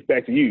 Reggie,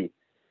 back to you.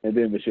 And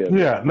then Michelle.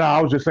 Yeah, no,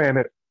 I was just saying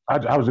that.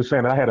 I was just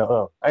saying that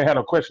I had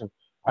a question.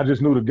 I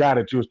just knew the guy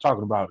that you was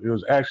talking about. It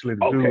was actually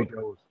the dude that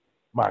was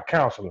my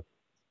counselor.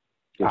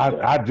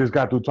 I just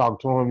got through talking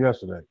to him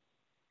yesterday.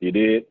 You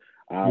did?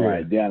 All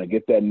right, Deanna,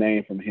 get that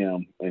name from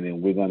him, and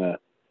then we're going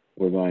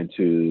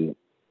to,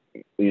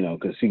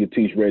 because he could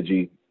teach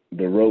Reggie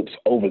the ropes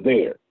over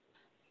there.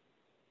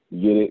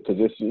 You get it?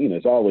 Because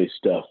it's always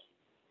stuff.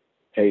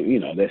 Hey,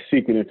 that's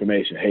secret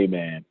information. Hey,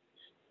 man,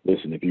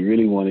 listen, if you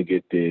really want to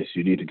get this,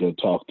 you need to go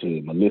talk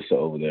to Melissa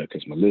over there,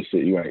 because Melissa,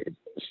 you're right,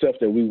 stuff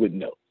that we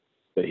wouldn't know,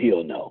 but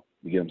he'll know.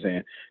 You get what I'm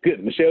saying?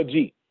 Good. Michelle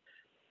G.,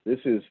 this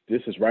is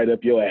right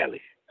up your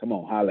alley. Come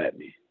on, holla at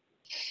me.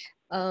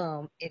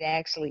 It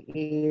actually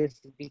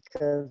is,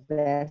 because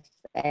that's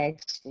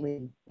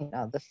actually,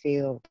 the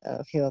field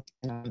of health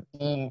that I'm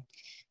in,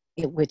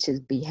 which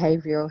is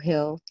behavioral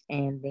health,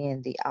 and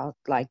then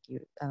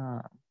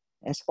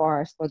as far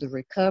as for the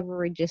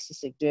recovery, just a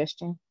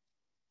suggestion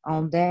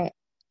on that.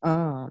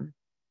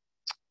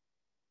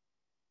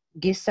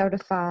 Get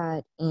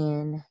certified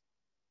in,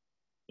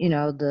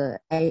 the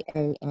AA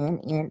and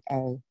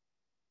NA,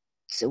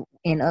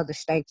 in other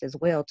states as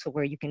well, to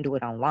where you can do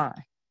it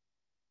online.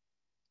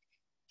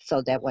 So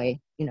that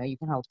way, you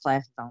can hold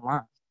classes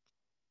online.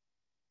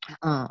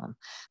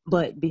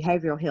 But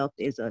behavioral health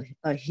is a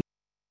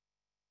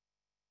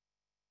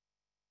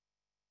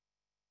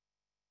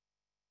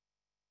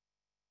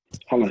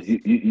Hold on,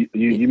 you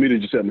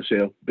muted yourself,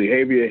 Michelle.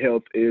 Behavioral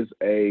health is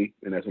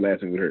and that's the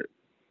last thing we heard.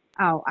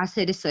 Oh, I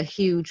said it's a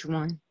huge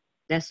one.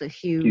 That's a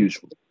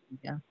huge one.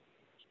 Yeah.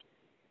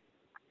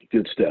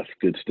 Good stuff.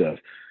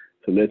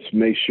 So let's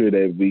make sure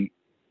that we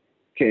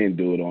can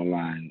do it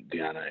online,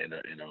 Deanna, in a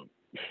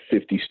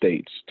 50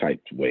 states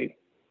type way.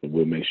 And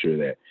we'll make sure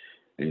that,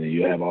 and then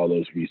you'll have all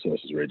those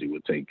resources. Reggie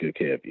will take good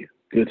care of you.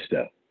 Good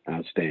stuff.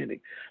 Outstanding.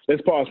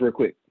 Let's pause real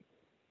quick.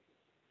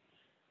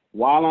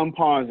 While I'm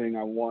pausing,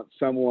 I want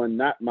someone,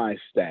 not my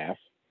staff,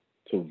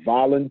 to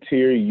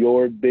volunteer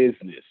your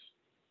business.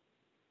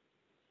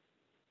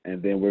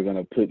 And then we're going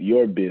to put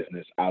your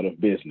business out of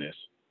business.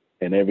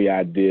 And every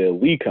idea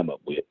we come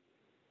up with,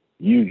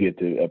 you get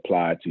to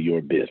apply to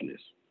your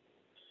business.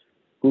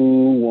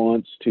 Who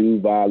wants to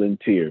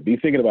volunteer? Be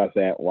thinking about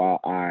that while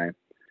I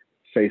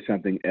say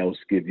something else,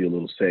 give you a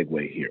little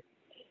segue here.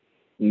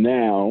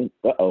 Now,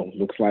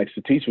 looks like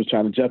Satish was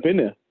trying to jump in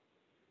there.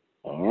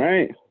 All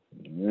right.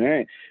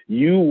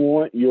 You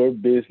want your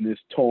business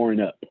torn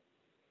up.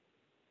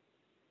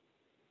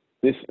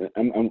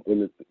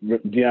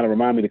 Deanna,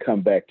 remind me to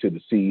come back to the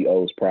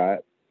CEO's pride.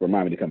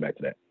 Remind me to come back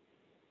to that.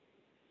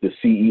 The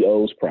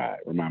CEO's pride.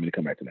 Remind me to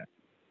come back to that.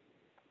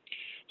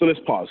 So let's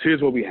pause.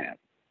 Here's what we have.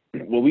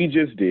 What we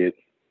just did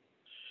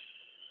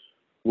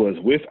was,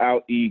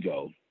 without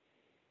ego,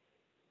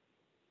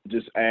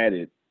 just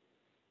added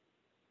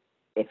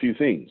a few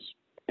things.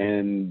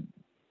 And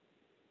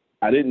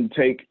I didn't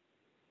take,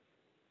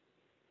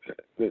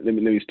 let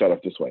me start off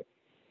this way.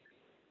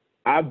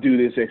 I do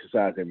this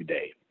exercise every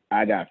day.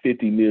 I got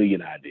 50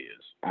 million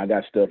ideas. I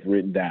got stuff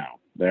written down.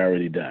 They're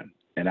already done.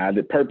 And I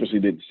purposely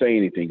didn't say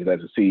anything, because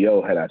as a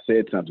CEO, had I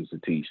said something to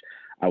Satish,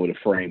 I would have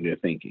framed their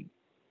thinking.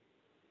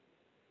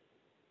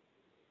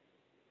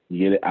 You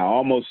get it? I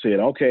almost said,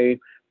 okay,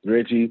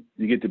 Reggie,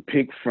 you get to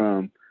pick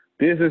from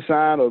business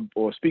side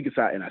or speaker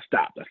side, and I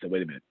stopped. I said,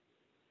 wait a minute.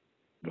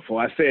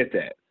 Before I said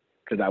that,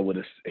 because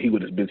he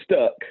would have been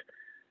stuck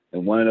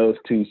in one of those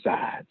two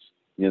sides.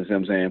 You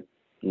understand what I'm saying?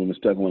 He would have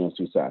been stuck in one of those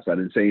two sides. So I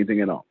didn't say anything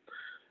at all.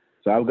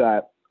 So I've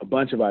got a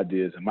bunch of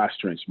ideas and my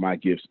strengths, my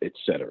gifts,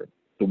 etc.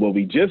 But what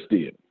we just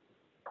did,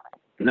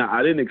 now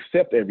I didn't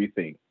accept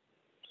everything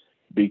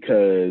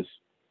because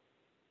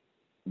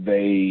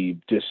they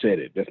just said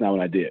it. That's not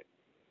what I did.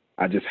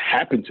 I just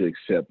happened to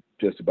accept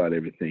just about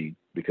everything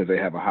because they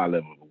have a high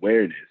level of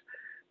awareness.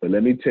 But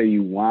let me tell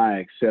you why I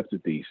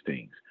accepted these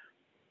things.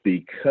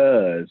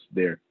 Because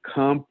they're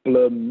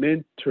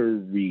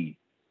complementary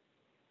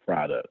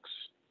products.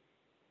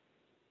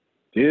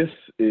 This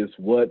is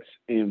what's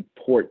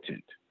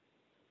important.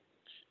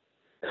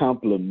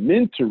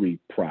 Complementary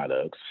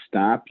products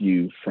stop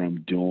you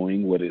from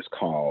doing what is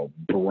called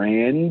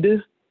brand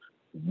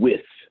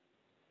width.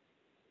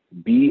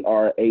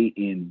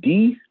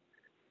 BRAND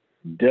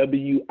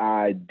WIDTH.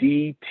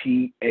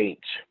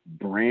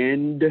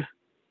 Brand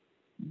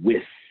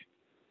width.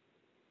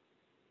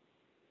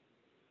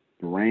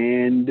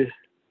 Brand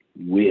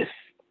width.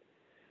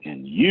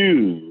 And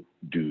you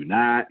do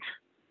not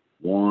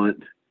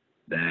want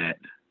that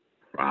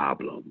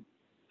problem.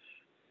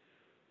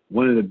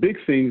 One of the big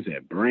things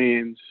that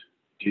brands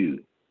do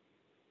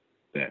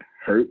that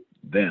hurt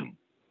them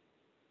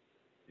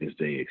is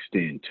they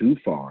extend too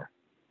far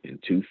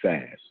and too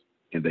fast,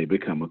 and they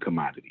become a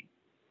commodity.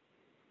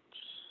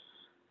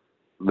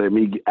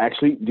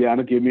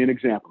 Deanna, give me an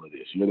example of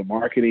this. You're the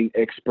marketing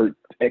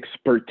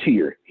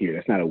expertier here.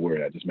 That's not a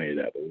word. I just made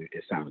it up.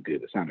 It sounded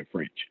good. It sounded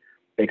French.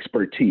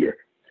 Expertier.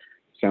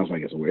 Sounds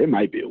like it's a word. It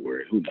might be a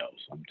word. Who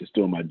knows? I'm just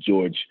doing my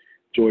George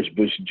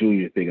Bush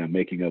Jr. thing. I'm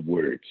making up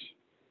words.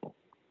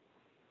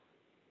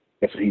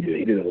 That's what he did.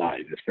 He did a lot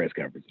in his press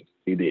conferences.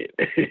 He did.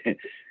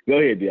 Go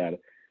ahead, Deanna.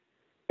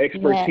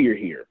 Expert tier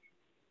here.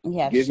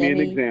 Give Chevy. me an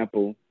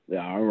example.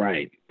 All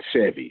right,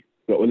 Chevy.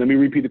 So let me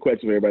repeat the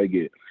question so everybody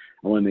get it.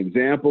 I want an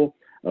example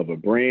of a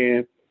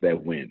brand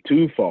that went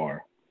too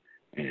far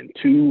and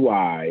too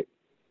wide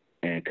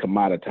and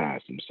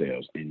commoditized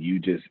themselves, and you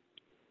just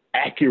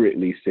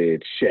accurately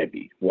said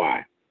Chevy.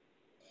 Why?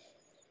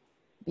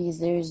 Because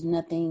there's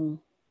nothing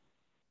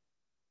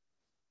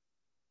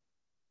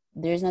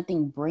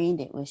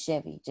branded with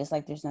Chevy, just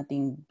like there's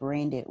nothing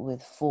branded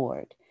with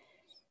Ford.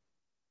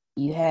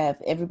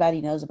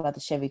 Everybody knows about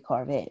the Chevy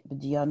Corvette, but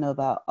do y'all know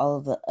about all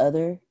of the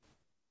other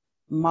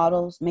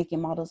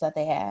making models that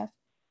they have?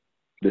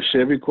 The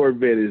Chevy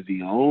Corvette is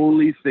the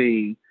only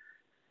thing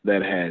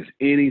that has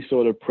any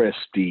sort of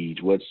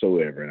prestige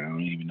whatsoever, and I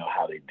don't even know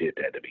how they did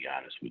that, to be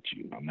honest with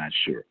you. I'm not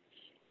sure.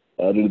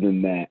 Other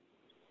than that,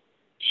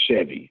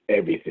 Chevy,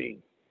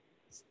 everything.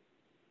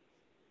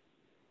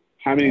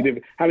 How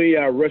many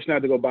are rushing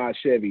out to go buy a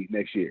Chevy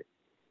next year?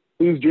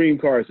 Whose dream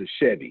car is a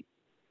Chevy?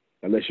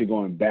 Unless you're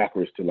going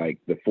backwards to like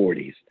the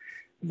 40s,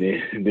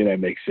 then that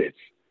makes sense.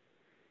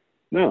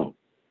 No.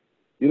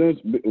 You know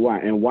why?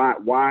 And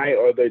why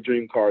are their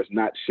dream cars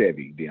not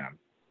Chevy, Deanna?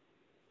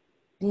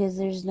 Because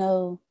there's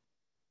no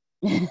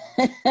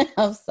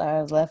I'm sorry,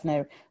 I was laughing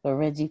at what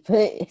Reggie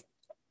put.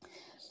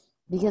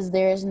 Because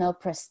there is no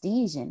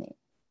prestige in it.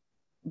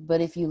 But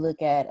if you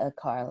look at a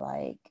car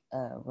like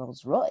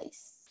Rolls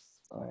Royce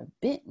or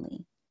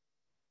Bentley,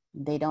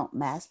 they don't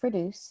mass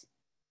produce.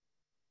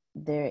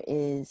 There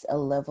is a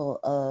level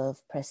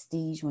of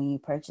prestige when you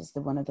purchase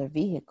one of their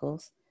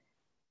vehicles,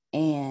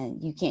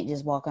 and you can't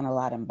just walk on a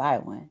lot and buy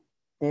one.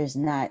 There's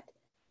not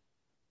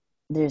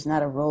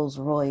a Rolls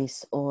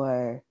Royce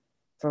or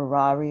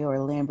Ferrari or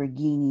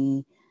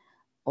Lamborghini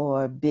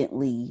or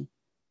Bentley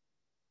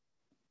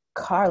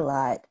car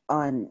lot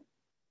on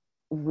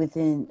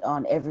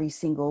every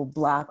single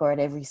block or at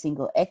every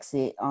single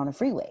exit on a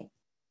freeway.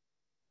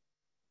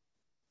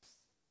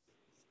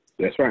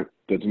 That's right.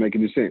 Doesn't make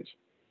any sense.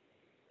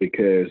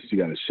 Because you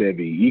got a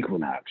Chevy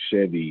Equinox,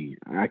 Chevy,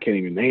 I can't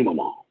even name them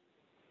all.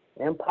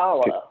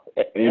 Impala.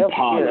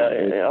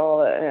 Impala. All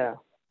that, yeah.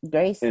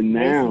 Grace. And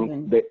now,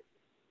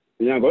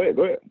 go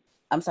ahead.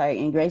 I'm sorry,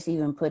 and Grace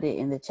even put it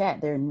in the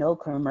chat. There are no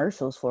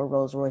commercials for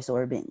Rolls Royce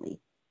or Bentley.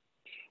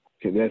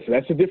 Okay,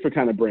 that's a different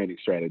kind of branding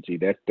strategy.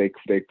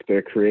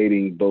 They're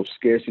creating both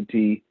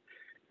scarcity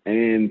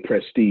and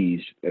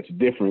prestige. That's a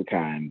different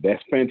kind.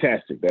 That's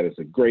fantastic. That is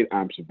a great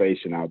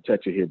observation. I'll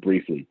touch it here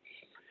briefly.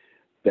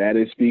 That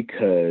is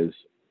because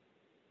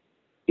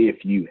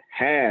if you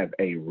have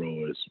a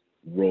Rolls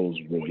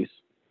Royce,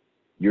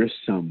 you're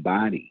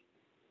somebody.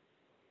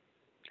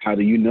 How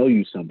do you know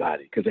you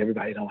somebody? Because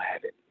everybody don't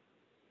have it.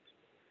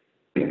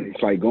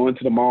 It's like going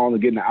to the mall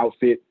and getting an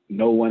outfit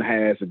no one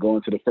has, and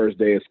going to the first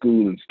day of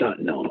school and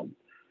stunting on them.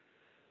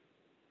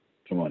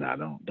 Come on now,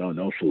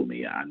 don't fool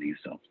me. I need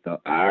some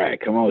stuff. All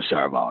right, come on,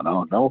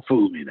 Charbon. Don't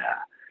fool me now.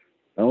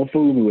 Don't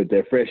fool me with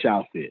that fresh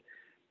outfit.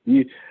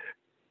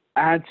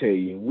 I tell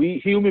you, we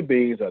human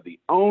beings are the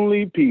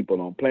only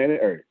people on planet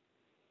Earth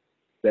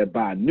that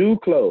buy new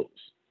clothes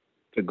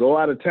to go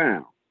out of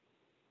town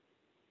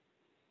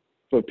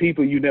for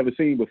people you've never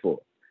seen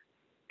before.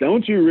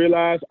 Don't you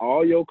realize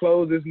all your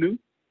clothes is new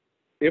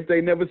if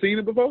they never seen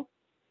it before?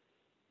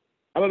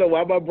 I don't know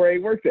why my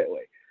brain works that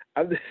way.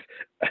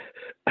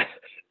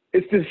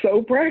 It's just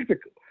so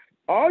practical.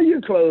 All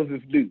your clothes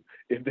is new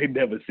if they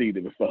never seen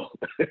it before.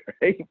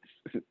 Right?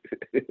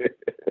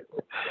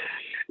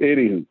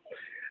 Anywho.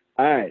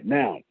 All right,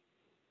 now,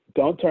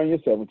 don't turn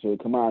yourself into a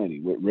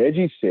commodity. What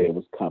Reggie said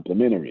was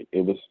complimentary.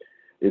 It's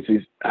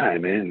all right,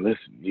 man,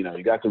 listen,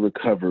 you got the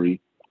recovery.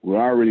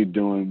 We're already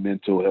doing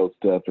mental health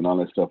stuff and all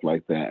that stuff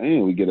like that.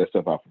 And we get that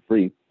stuff out for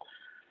free.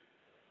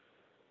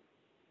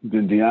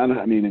 Then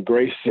and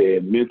Grace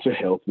said mental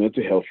health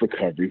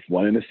recovery,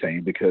 one and the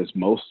same, because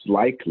most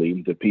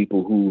likely the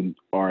people who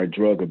are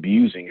drug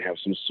abusing have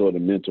some sort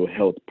of mental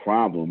health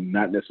problem,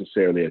 not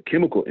necessarily a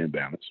chemical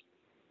imbalance.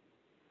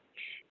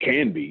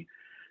 Can be.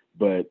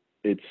 But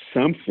it's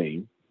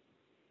something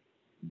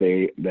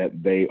they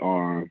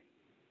are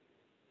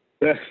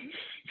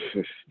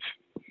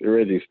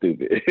really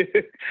stupid.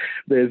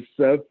 There's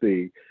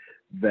something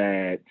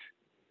that,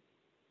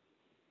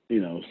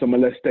 some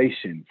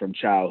molestation from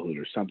childhood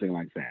or something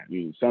like that.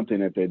 Something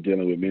that they're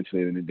dealing with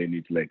mentally and they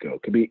need to let go.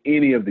 Could be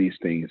any of these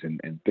things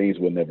and things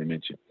we'll never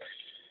mention.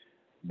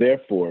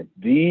 Therefore,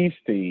 these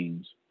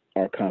things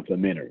are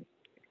complementary.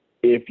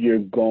 If you're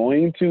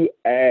going to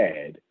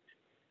add,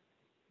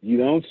 you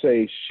don't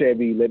say,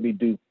 Chevy, let me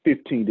do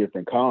 15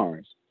 different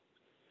cars.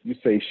 You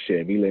say,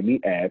 Chevy, let me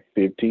add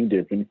 15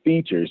 different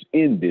features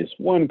in this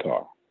one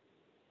car.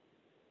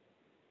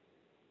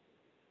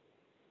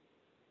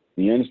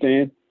 You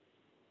understand?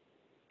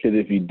 Because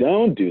if you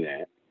don't do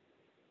that,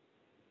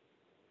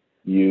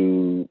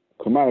 you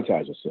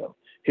commoditize yourself.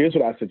 Here's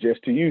what I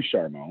suggest to you,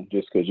 Charmon,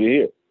 just because you're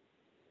here.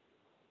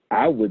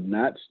 I would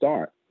not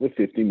start with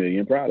 50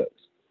 million products.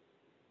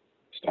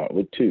 Start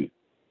with 2.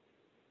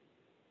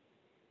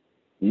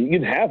 You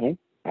can have them.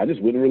 I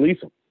just wouldn't release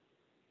them.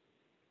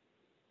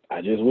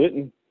 I just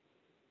wouldn't.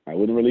 I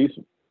wouldn't release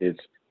them.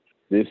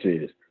 This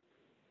is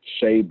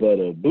shea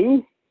butter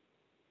blue,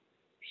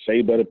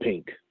 shea butter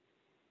pink.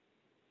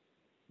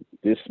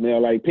 This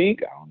smell like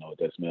pink? I don't know what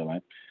that smells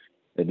like.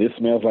 And this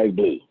smells like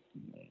blue.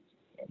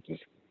 I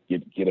just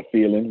get a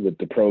feeling with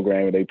the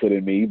programming they put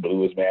in me.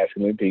 Blue is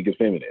masculine, pink is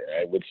feminine,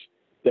 right? Which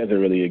doesn't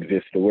really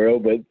exist in the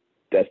world, but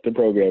that's the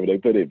programming they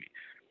put in me.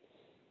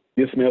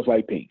 This smells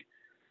like pink.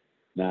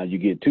 Now you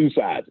get 2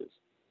 sizes.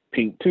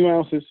 Pink 2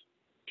 ounces,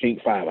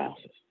 pink 5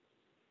 ounces.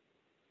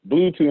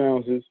 Blue 2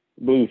 ounces,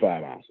 blue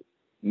 5 ounces.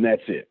 And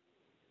that's it.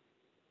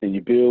 And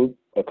you build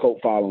a cult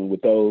following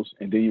with those,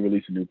 and then you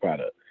release a new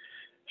product.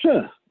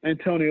 Huh,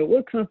 Antonio,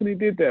 what company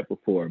did that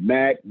before?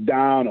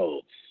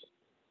 McDonald's.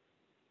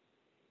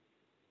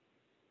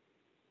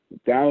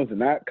 McDonald's did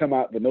not come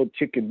out with no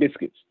chicken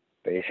biscuits.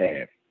 They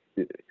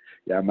have.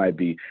 Yeah, I might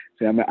be.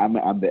 See, I'm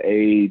the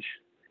age.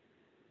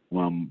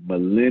 I'm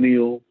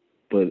millennial,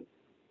 but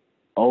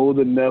old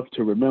enough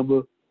to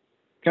remember.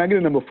 Can I get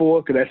a number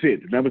 4? Because that's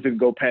it. The numbers didn't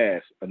go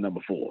past a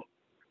number 4.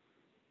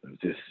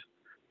 It's just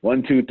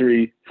 1, 2,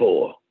 3,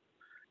 4.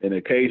 And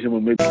occasion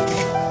when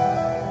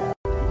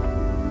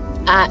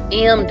I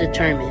am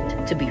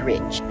determined to be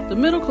rich. The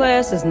middle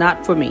class is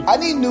not for me. I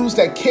need news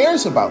that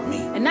cares about me.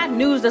 And not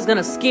news that's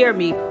gonna scare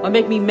me or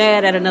make me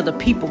mad at another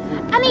people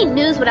group. I need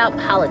news without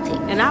politics.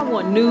 And I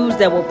want news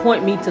that will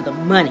point me to the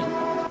money.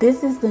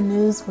 This is the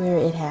news where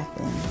it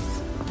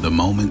happens. The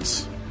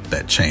moments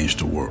that change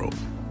the world.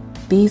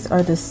 These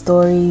are the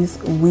stories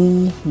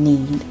we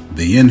need.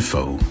 The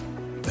info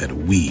that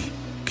we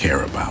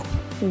care about.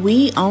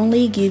 We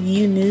only give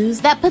you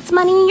news that puts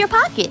money in your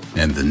pocket.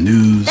 And the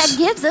news that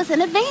gives us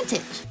an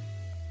advantage.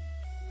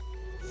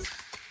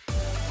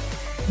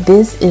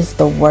 This is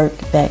the work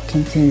that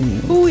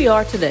continues. Who we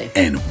are today.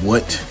 And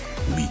what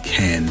we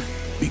can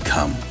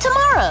become.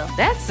 Tomorrow.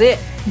 That's it.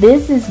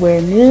 This is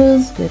where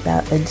news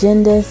without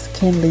agendas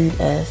can lead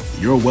us.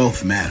 Your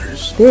wealth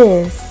matters.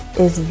 This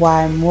is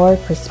why more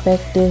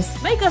perspectives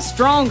make us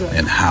stronger.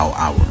 And how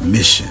our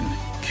mission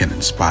can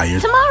inspire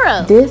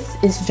tomorrow. This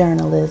is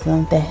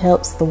journalism that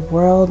helps the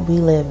world we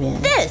live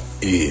in. This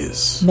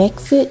is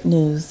Mexit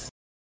News.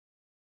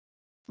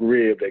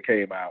 Rib that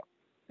came out,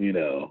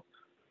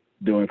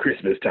 during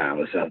Christmas time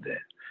or something.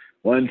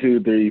 1,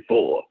 2, 3,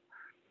 4.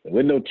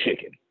 With no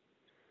chicken.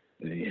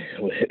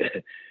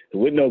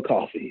 With no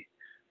coffee.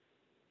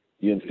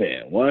 You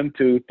understand? 1,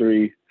 2,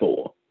 3,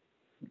 4.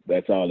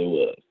 That's all it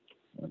was.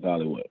 That's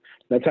all it was.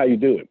 That's how you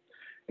do it.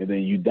 And then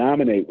you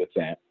dominate with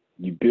that.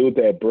 You build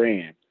that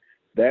brand.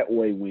 That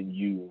way, when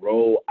you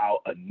roll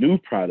out a new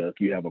product,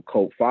 you have a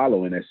cult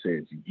following that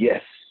says,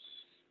 yes,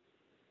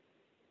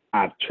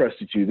 I've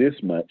trusted you this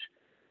much.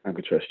 I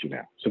can trust you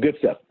now. So good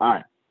stuff. All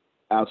right.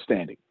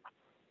 Outstanding.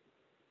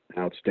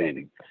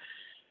 Outstanding.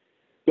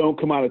 Don't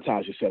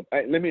commoditize yourself.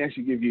 Let me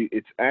actually give you,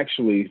 it's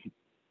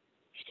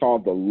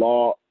called the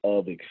law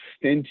of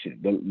extension.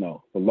 The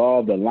law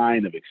of the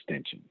line of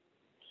extension.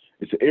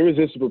 It's an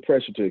irresistible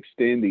pressure to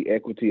extend the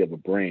equity of a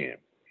brand.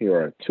 Here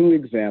are 2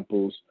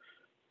 examples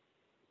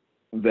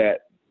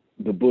that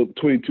the book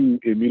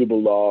 22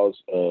 Immutable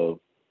Laws of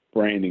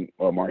Branding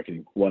or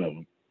Marketing, one of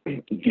them,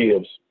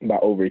 gives by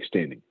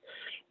overextending.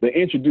 They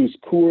introduced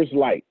Coors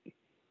Light.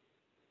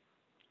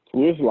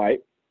 Coors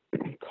Light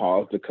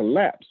caused the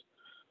collapse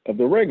of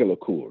the regular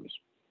Coors,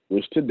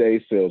 which today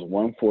sells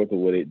 1/4 of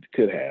what it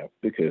could have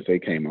because they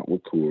came out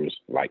with Coors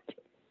Light.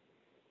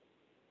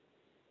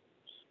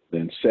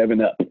 Then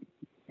 7-Up,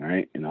 all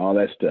right, and all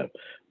that stuff.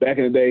 Back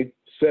in the day,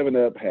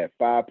 7-Up had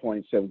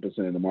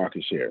 5.7% of the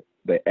market share.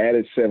 They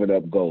added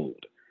 7-Up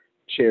Gold,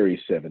 Cherry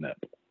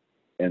 7-Up,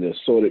 and the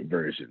assorted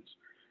versions.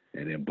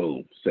 And then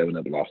boom,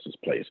 7-Up lost its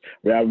place.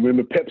 Well, I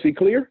remember Pepsi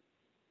Clear?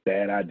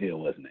 Bad idea,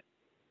 wasn't it?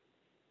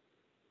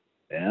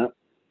 Yeah.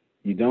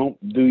 You don't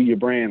do your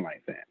brand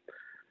like that.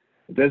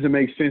 It doesn't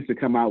make sense to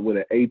come out with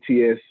an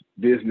ATS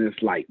Business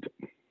Light.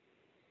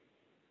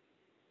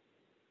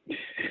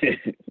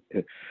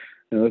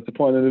 That's the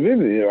point of the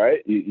business,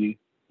 right? You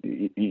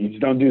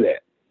just don't do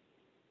that.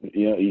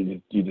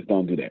 You just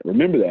don't do that.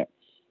 Remember that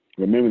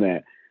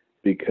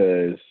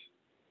because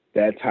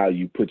that's how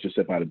you put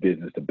yourself out of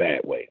business the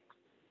bad way.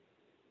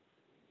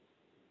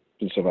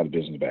 Put yourself out of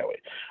business the bad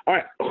way. All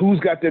right, who's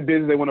got their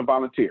business they want to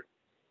volunteer?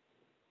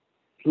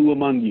 Who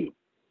among you?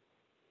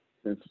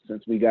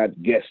 Since we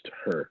got guest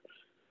her.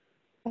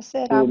 I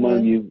said who I among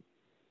would. you?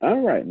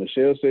 All right,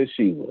 Michelle says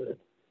she would.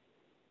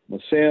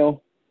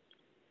 Michelle,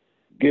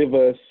 give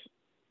us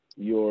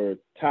your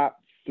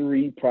top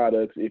 3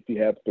 products if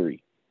you have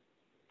 3.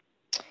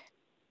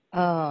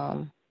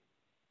 I'll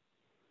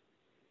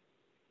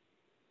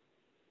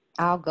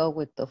go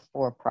with the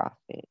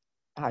for-profit.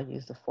 I'll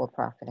use the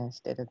for-profit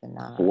instead of the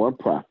non.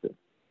 For-profit.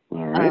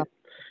 All right.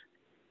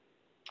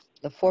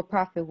 The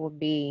for-profit will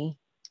be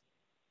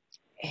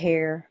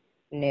hair,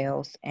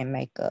 nails, and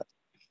makeup.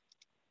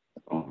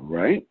 All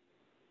right.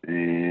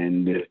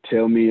 And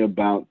tell me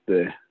about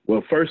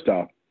first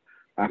off,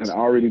 I can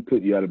already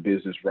put you out of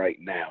business right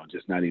now,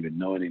 just not even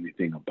knowing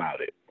anything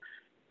about it.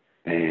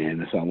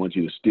 And so I want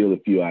you to steal a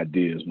few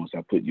ideas once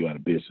I put you out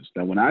of business.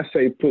 Now, when I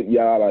say put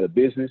y'all out of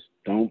business,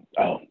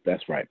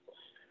 that's right.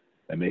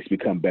 That makes me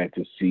come back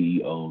to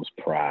CEO's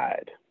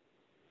pride.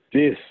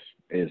 This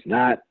is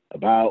not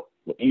about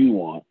what you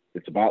want.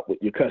 It's about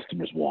what your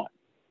customers want.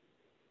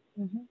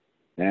 Mm-hmm.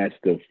 That's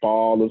the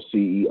fall of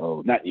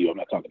CEOs. Not you. I'm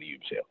not talking to you,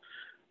 Michelle.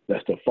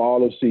 That's the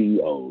fall of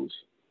CEOs.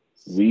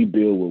 We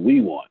build what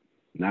we want,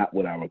 not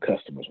what our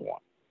customers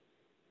want.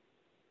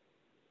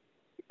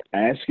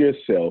 Ask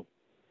yourself,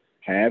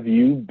 have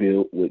you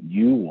built what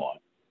you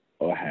want,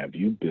 or have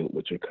you built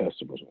what your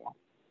customers want?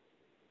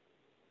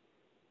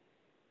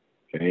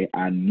 Okay,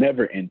 I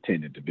never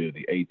intended to build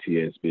the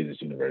ATS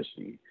Business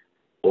University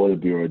or the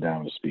Bureau of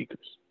Dominant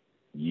Speakers.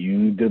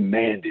 You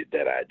demanded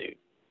that I do,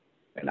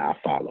 and I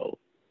followed.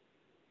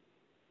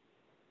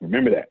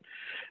 Remember that.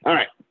 All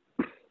right,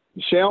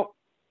 Michelle,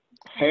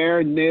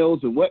 hair,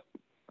 nails, and what?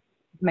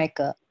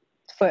 Makeup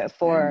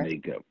for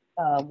makeup.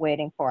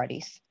 Wedding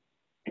parties.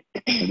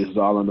 And this is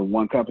all under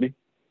one company?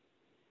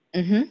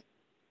 Mm-hmm.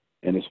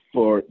 And it's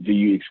do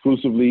you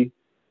exclusively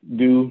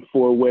do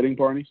for wedding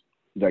parties?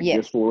 Like yes.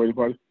 Just for wedding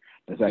parties?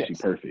 That's actually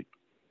perfect.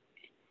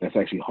 That's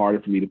actually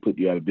harder for me to put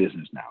you out of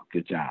business now.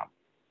 Good job.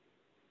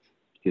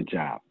 Good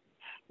job.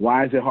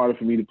 Why is it harder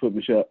for me to put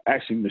Michelle,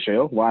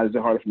 why is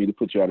it harder for me to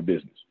put you out of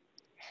business?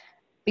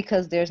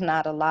 Because there's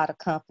not a lot of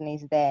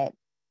companies that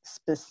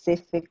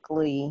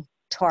specifically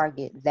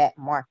target that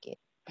market.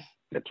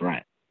 That's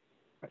right.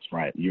 That's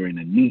right. You're in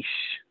a niche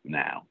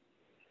now.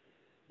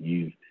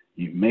 You've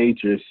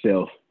made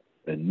yourself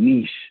a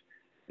niche,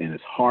 and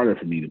it's harder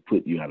for me to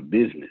put you out of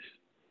business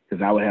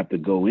because I would have to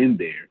go in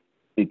there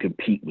and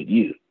compete with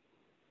you.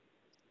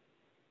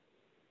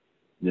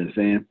 You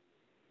understand?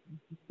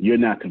 You're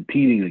not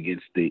competing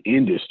against the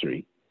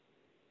industry.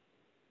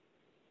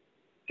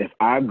 If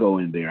I go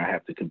in there, I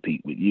have to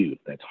compete with you.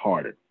 That's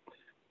harder.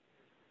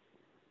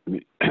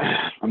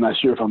 I'm not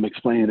sure if I'm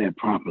explaining that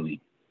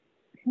properly.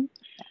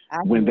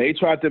 When they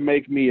tried to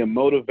make me a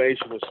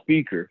motivational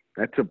speaker,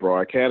 that's a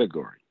broad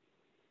category.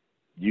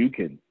 You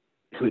can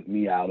put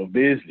me out of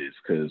business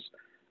because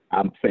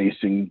I'm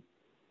facing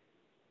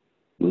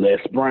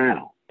Les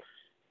Brown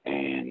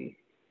and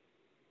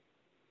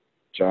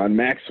John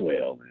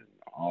Maxwell and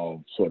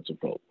all sorts of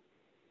folks.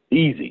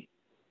 Easy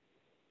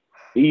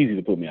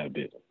to put me out of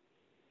business.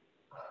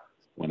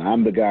 When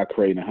I'm the guy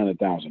creating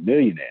 100,000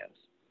 millionaires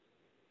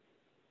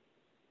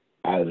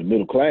out of the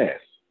middle class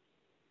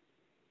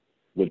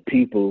with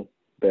people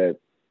that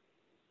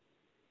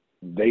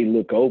they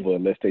look over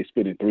unless they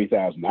spending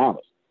 $3,000.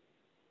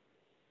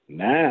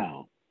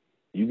 Now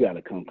you got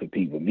to come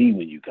compete with me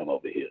when you come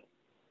over here.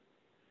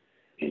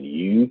 And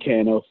you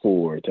can't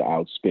afford to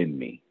outspend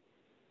me.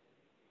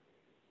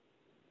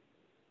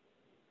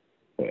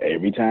 So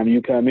every time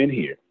you come in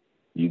here,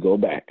 you go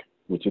back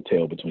with your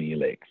tail between your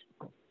legs.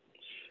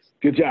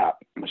 Good job,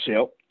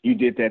 Michelle. You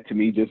did that to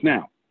me just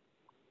now.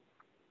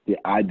 The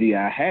idea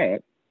I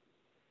had,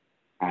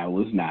 I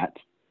was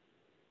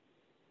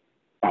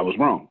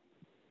wrong.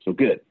 So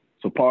good.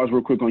 So pause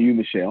real quick on you,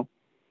 Michelle.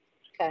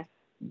 Okay.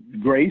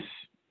 Grace,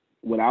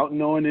 without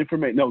knowing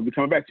information, no, we're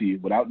coming back to you,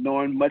 without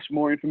knowing much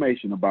more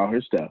information about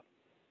her stuff,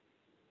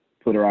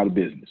 put her out of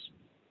business.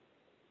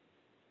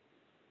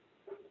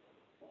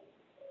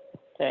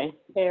 Okay.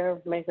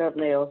 Hair, makeup,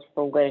 nails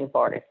for wedding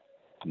party.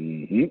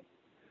 Mm-hmm.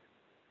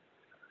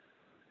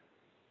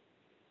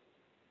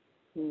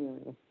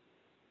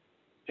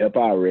 Help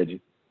out,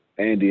 Reggie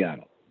and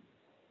Deanna.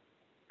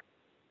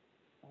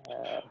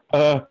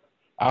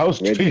 I was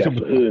Reggie got some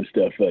hood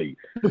stuff for you.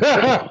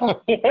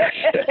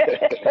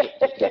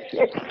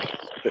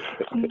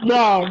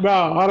 No,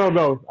 I don't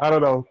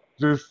know.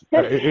 Just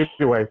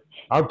anyway,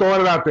 I'm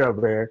throwing it out there,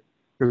 man.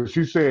 Because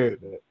she said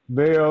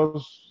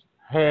nails,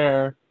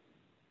 hair,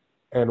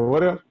 and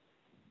what else?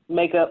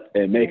 Makeup.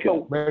 And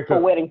makeup. For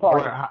wedding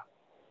party. Right.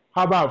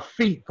 How about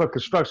feet for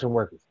construction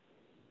workers?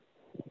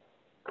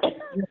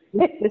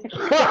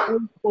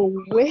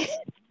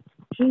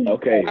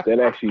 Okay, that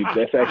actually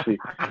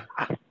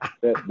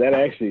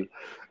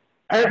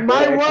it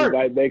might work.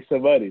 Might make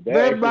some money.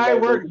 That might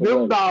work.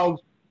 Them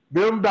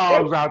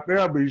dogs out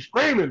there be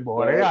screaming,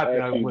 boy. They out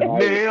there with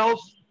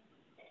nails,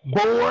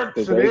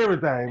 boards, and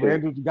everything,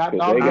 man. You got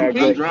all I'm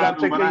feet.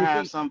 driving, but I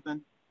have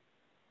something.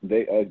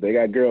 They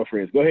got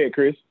girlfriends. Go ahead,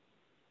 Chris.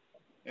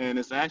 And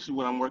it's actually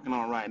what I'm working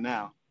on right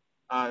now.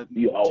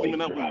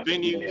 Teaming up with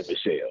venues.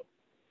 Michelle.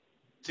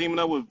 Teaming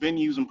up with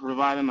venues and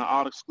providing an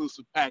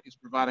all-exclusive package,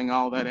 providing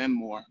all that and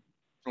more,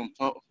 from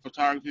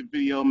photography,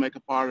 video,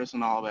 makeup artists,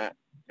 and all that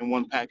in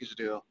one package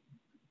deal.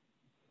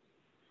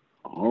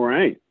 All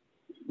right.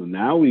 So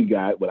now we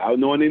got, without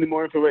knowing any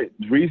more information,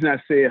 the reason I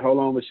said, hold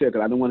on, Michelle,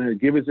 because I don't want her to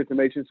give us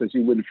information so she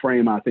wouldn't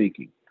frame our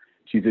thinking.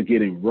 She's just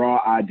getting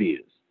raw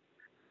ideas.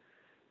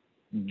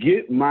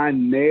 Get my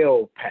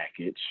nail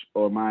package,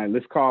 or my,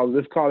 let's call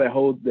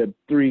that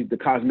the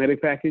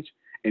cosmetic package,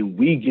 and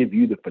we give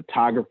you the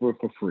photographer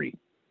for free.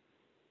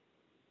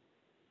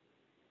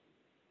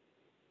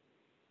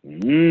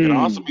 It can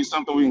also be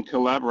something we can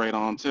collaborate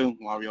on too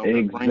while we open.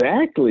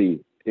 Exactly.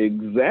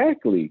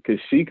 Exactly, because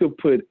she could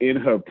put in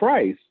her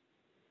price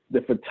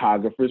the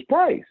photographer's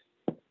price.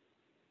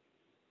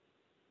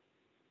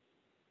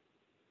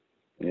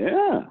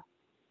 Yeah.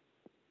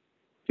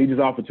 He just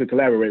offered to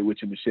collaborate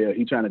with you, Michelle.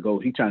 He trying to go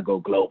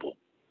global.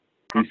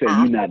 He said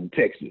you're not in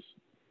Texas.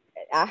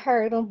 I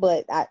heard him,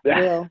 but I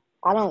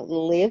don't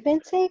live in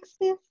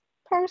Texas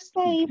per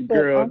se. But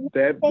Girl,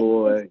 that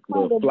boy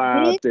will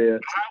fly out there.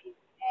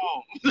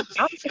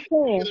 I'm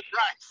saying,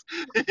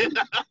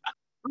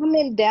 I'm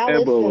in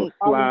Dallas and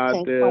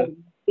Arlington quite a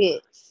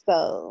bit,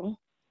 so.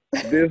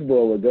 This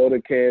boy would go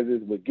to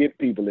Kansas, would get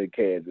people in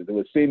Kansas, it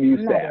would send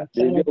you staff.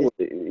 Yeah,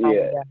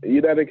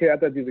 you're not in Kansas. I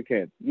thought you were in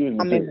Kansas. You in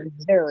Missouri. I'm in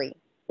Missouri.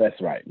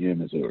 That's right. You're in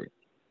Missouri.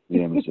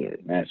 You're in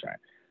Missouri. That's right.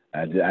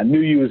 I knew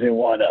you was in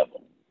one of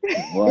them.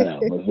 One of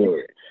them,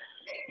 Missouri.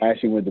 I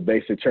actually went to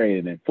basic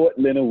training in Fort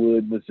Leonard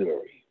Wood,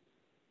 Missouri.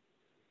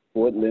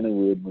 Fort Leonard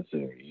Wood,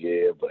 Missouri.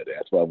 Yeah, but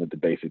that's where I went to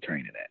basic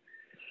training at.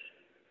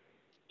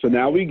 So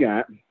now we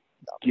get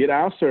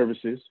our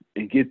services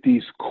and get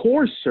these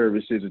course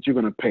services that you're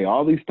going to pay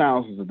all these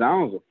thousands of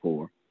dollars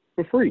for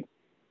free.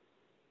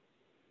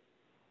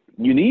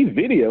 You need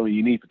video and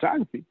you need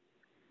photography.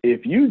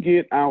 If you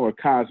get our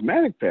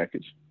cosmetic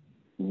package,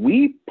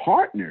 we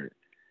partnered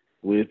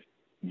with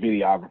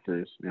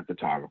videographers and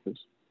photographers,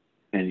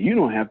 and you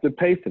don't have to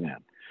pay for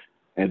them.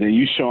 And then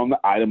you show them the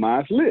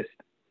itemized list.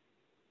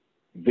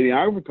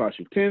 Videographer costs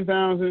you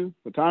 $10,000,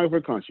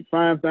 photographer costs you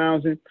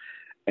 $5,000,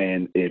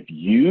 and if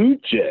you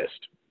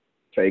just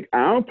take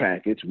our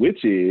package,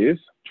 which is,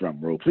 drum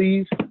roll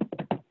please,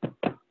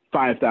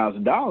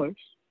 $5,000.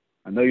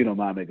 I know you don't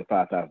mind making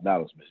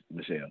 $5,000,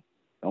 Michelle.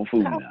 Don't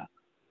fool me now.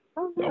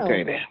 Oh, no.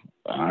 Okay then.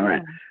 All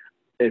right.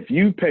 If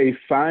you pay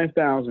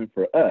 $5,000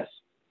 for us,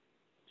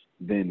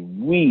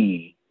 then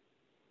we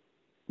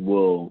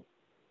will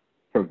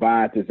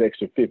provide this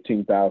extra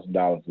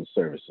 $15,000 in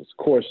services,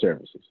 course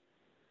services.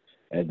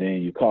 And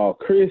then you call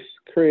Chris,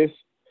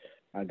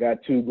 I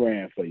got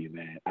 $2,000 for you,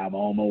 man. I'm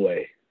on my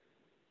way.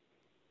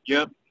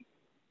 Yep.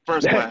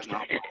 First class. You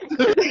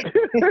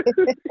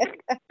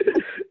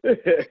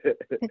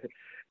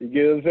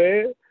get what I'm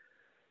saying?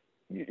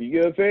 You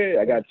get what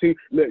I'm saying?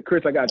 Look,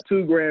 Chris, I got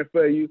 $2,000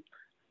 for you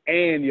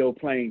and your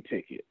plane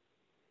ticket.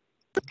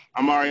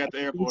 I'm already at the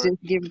airport.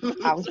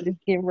 I was just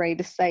getting ready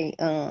to say,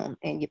 and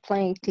your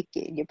plane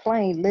ticket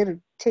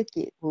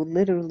will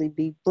literally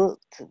be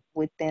booked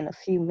within a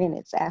few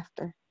minutes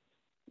after.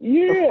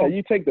 Yeah,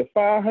 you take the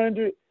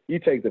 $500, you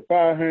spend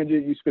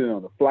it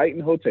on the flight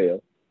and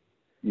hotel.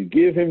 You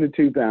give him the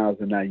 $2,000.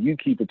 Now you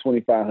keep the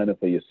 $2,500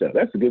 for yourself.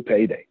 That's a good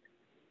payday.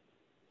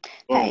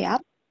 Hey, I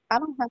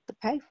don't have to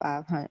pay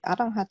 $500. I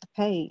don't have to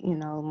pay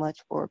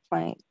much for a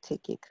plane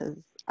ticket because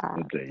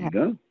there you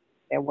go.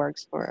 That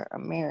works for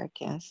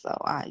Americans, so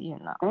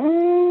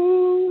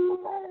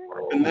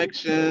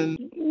connection.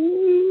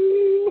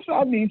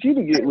 I need you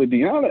to get with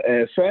Deanna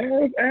as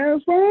fast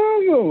as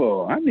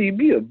possible. I need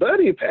me a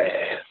buddy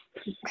pass.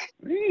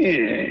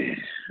 Man.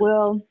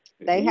 Well,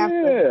 they have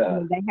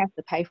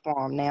to pay for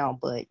them now,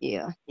 but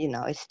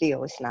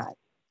it's not.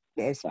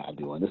 I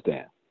do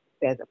understand.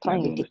 There's a plane.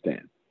 I do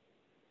understand.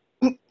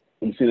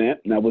 You see that?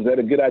 Now, was that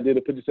a good idea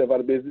to put yourself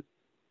out of business?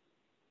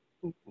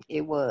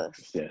 It was.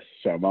 Yes,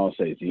 Charmon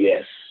says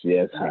yes,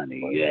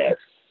 honey, yes,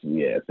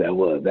 that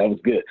was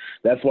good.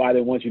 That's why I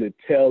didn't want you to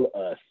tell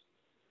us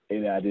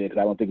any idea, because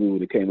I don't think we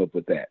would have came up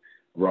with that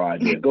raw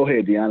idea. Go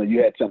ahead, Deanna,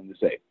 you had something to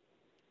say.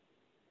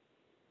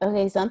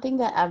 Okay, something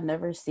that I've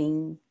never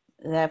seen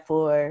that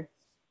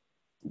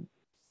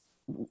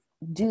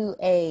do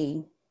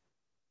a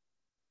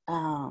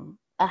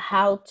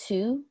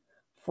how-to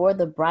for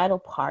the bridal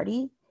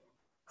party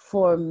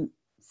for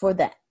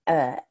the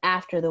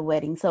after the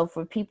wedding. So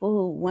for people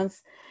who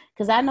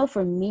because I know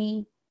for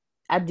me,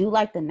 I do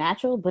like the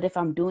natural, but if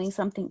I'm doing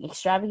something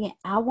extravagant,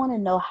 I want to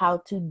know how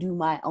to do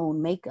my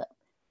own makeup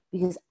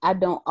because I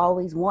don't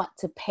always want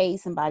to pay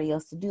somebody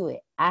else to do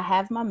it. I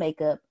have my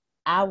makeup.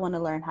 I want to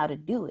learn how to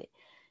do it.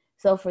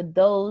 So for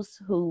those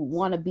who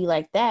want to be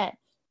like that,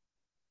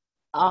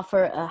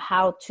 offer a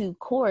how-to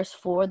course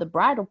for the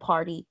bridal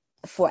party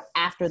for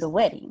after the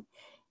wedding.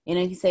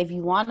 You say, if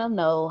you want to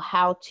know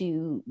how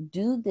to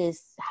do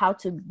this, how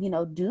to,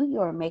 do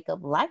your makeup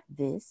like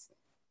this,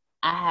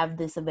 I have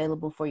this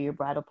available for your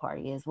bridal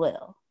party as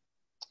well.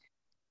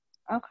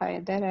 Okay,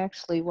 that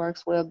actually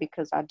works well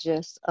because I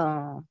just,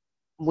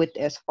 with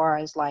as far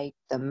as like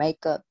the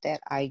makeup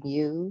that I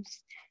use,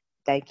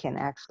 they can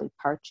actually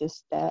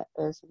purchase that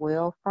as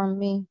well from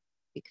me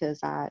because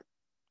I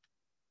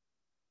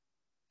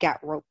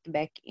got roped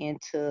back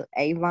into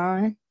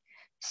Avon.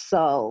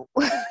 So,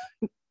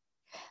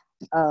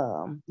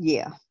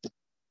 yeah,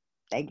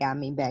 they got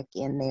me back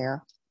in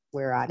there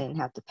where I didn't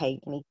have to pay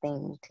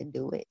anything to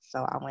do it. So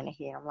I went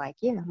ahead. I'm like,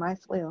 yeah, might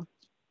as well.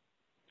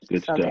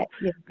 Good stuff.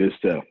 Good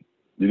stuff.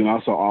 You can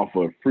also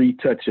offer a free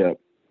touch-up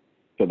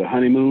for the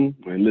honeymoon.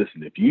 And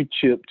listen, if you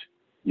chipped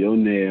your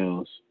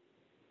nails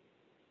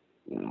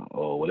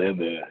or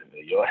whatever,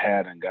 your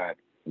hair done got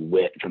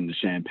wet from the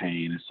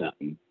champagne or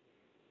something,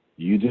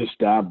 you just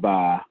stop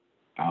by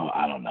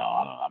I don't know.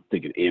 I'm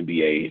thinking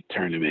NBA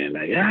tournament,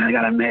 like, I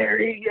got to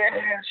marry,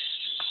 yes.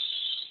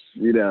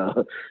 You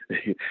know,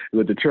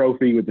 with the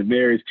trophy, with the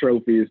marriage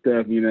trophy and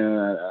stuff, you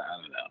know,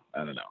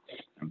 I don't know.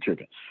 I'm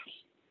tripping.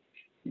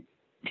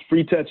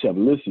 Free touch up.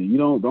 Listen, you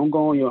don't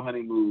go on your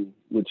honeymoon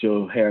with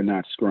your hair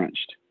not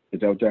scrunched.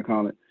 Is that what y'all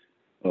call it?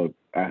 Oh,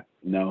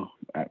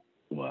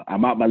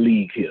 I'm out my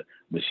league here,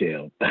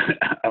 Michelle.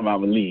 I'm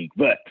out my league.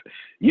 But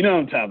you know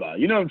what I'm talking about.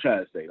 You know what I'm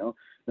trying to say.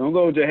 Don't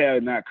go with your hair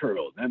not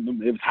curled.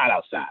 It was hot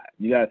outside.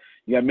 You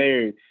got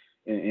married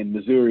in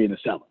Missouri in the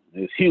summer.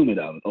 It's humid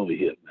over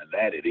here. Now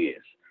that it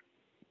is.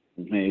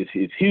 Man,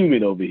 it's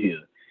humid over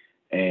here.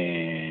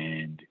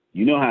 And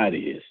you know how it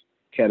is.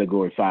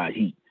 Category 5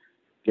 heat.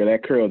 Yeah,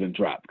 that curl done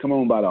dropped. Come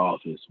on by the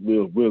office.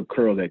 We'll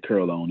curl that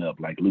curl on up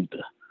like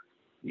Luther.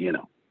 You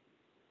know.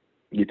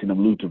 Get to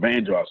them Luther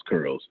Vandross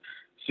curls.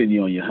 Send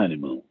you on your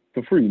honeymoon.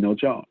 For free, no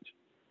charge.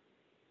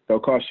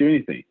 Don't cost you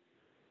anything.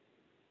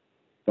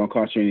 Don't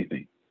cost you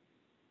anything.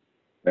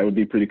 That would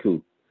be pretty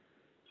cool.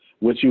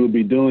 What you would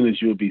be doing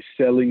is you would be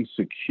selling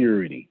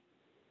security.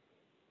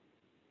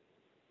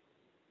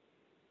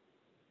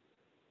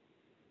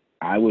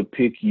 I would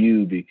pick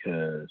you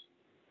because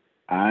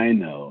I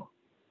know,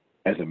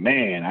 as a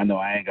man, I know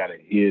I ain't got to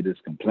hear this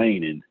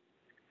complaining.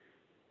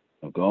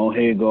 So go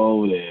ahead, go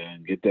over there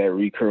and get that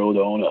recurled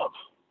on up.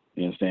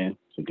 You understand?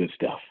 Some good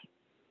stuff.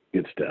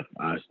 Good stuff.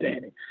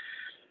 Outstanding.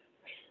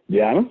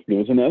 Diana, give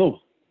us another one.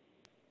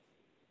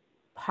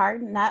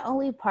 Not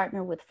only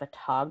partner with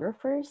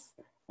photographers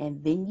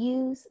and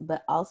venues,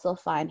 but also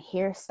find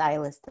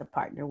hairstylists to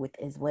partner with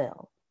as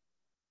well.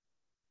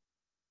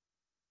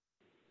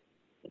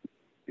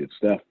 Good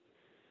stuff.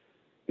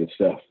 Good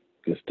stuff.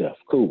 Good stuff.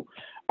 Cool.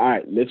 All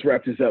right, let's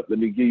wrap this up. Let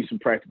me give you some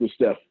practical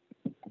stuff.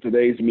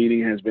 Today's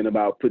meeting has been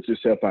about put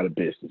yourself out of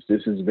business.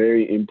 This is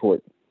very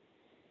important.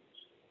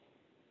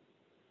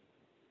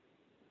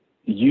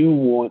 You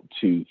want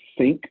to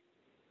think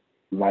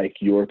like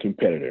your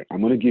competitor.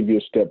 I'm going to give you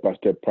a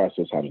step-by-step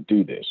process how to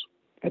do this.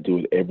 I do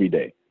it every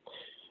day.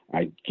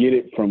 I get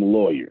it from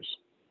lawyers.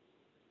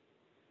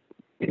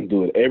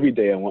 Do it every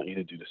day. I want you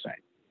to do the same.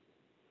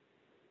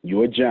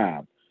 Your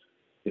job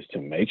is to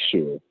make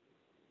sure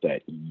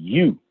that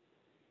you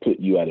put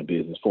you out of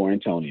business before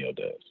Antonio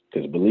does.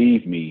 Because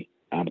believe me,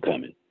 I'm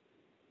coming.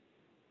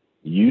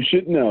 You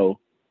should know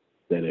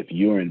that if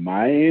you're in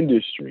my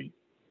industry,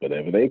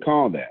 whatever they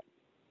call that,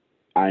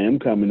 I am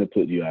coming to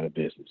put you out of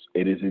business.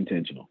 It is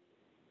intentional.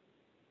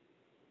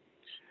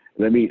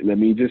 Let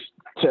me just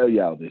tell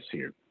y'all this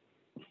here.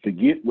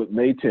 Forget what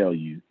they tell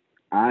you.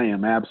 I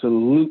am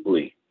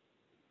absolutely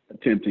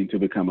attempting to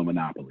become a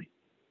monopoly.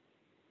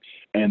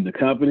 And the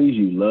companies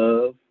you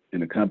love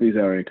and the companies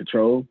that are in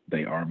control,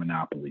 they are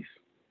monopolies.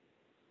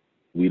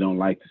 We don't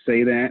like to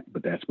say that,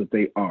 but that's what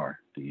they are.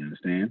 Do you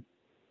understand?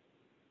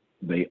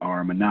 They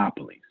are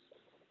monopolies.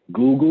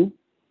 Google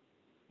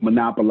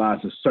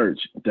monopolizes search,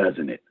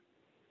 doesn't it?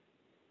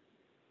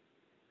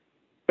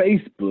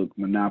 Facebook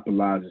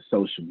monopolizes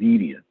social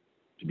media,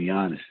 to be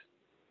honest.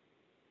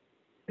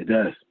 It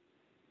does.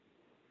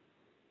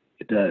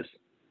 It does.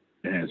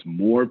 It has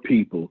more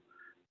people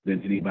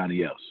than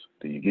anybody else.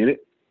 Do you get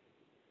it?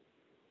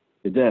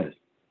 It does.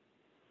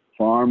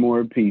 Far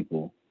more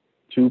people,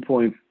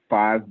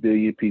 2.5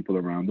 billion people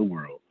around the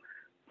world,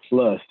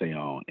 plus they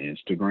own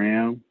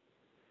Instagram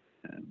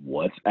and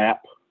WhatsApp,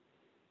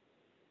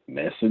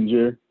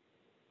 Messenger.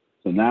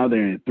 So now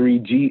they're in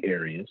 3G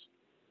areas.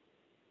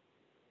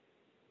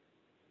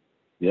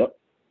 Yep.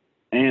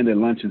 And they're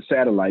launching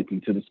satellites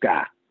into the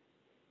sky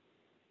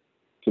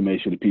to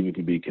make sure that people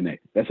can be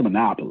connected. That's a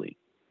monopoly.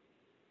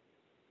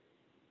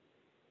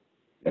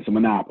 That's a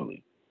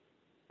monopoly.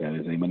 That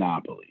is a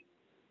monopoly.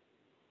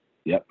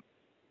 Yep,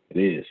 it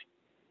is.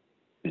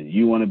 And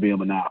you want to be a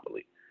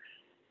monopoly.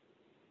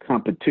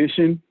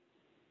 Competition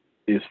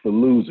is for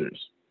losers.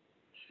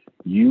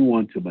 You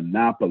want to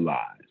monopolize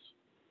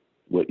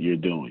what you're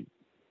doing.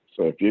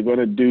 So if you're going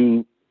to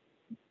do,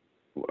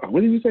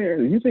 what did you say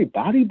earlier? Did you say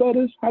body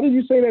butters? How did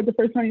you say that the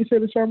first time you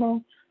said it,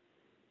 Charmone?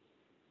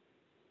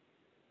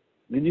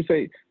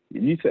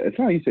 It's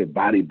how you said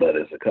body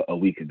butters a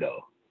week ago.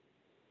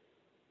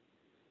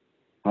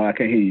 Oh, I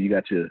can't hear you.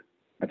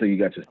 I think you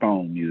got your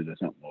phone muted or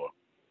something. Or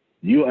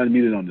you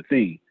unmuted on the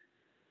thing.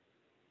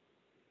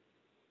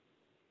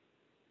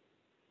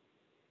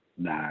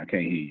 Nah, I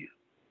can't hear you.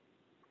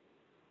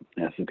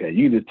 That's okay.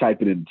 You can just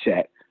type it in the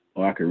chat,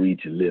 or I can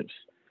read your lips.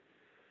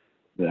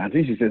 But I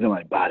think she said something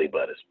like body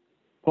butters.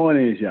 Point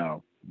is,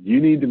 y'all, you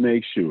need to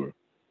make sure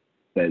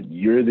that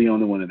you're the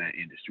only one in that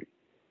industry.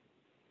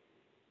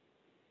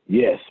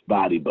 Yes,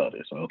 body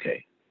butters.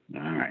 Okay.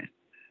 All right.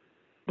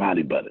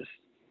 Body butters.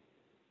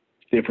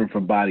 It's different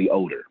from body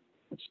odor.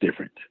 It's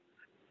different.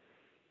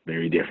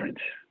 Very different.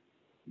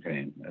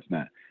 Okay.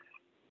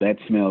 That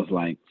smells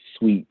like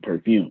sweet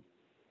perfume,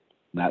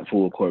 not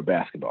full court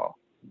basketball.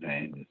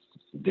 Okay.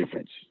 It's a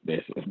difference.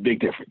 There's a big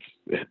difference.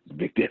 There's a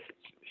big difference.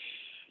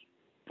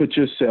 Put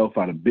yourself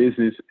out of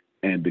business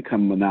and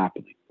become a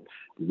monopoly.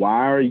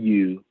 Why are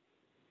you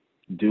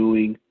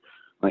doing,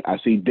 like I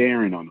see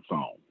Darren on the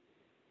phone,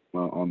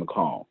 on the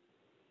call.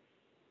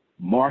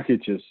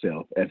 market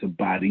yourself as a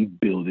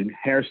bodybuilding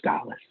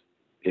hairstylist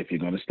if you're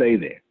going to stay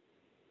there.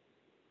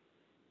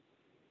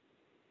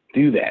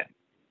 Do that.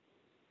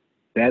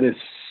 That is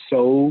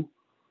so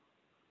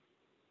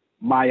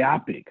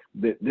myopic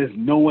that there's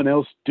no one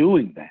else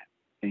doing that.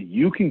 And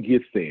you can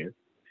get there,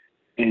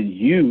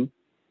 and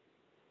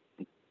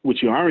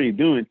what you're already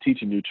doing,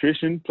 teaching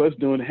nutrition plus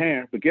doing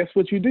hair, but guess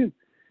what you do?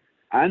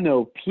 I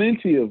know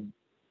plenty of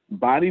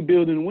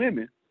bodybuilding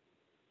women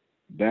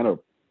that are,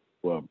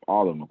 well,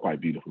 all of them are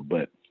quite beautiful,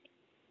 but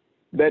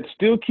that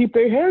still keep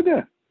their hair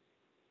done.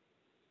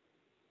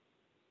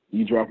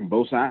 You draw from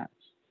both sides.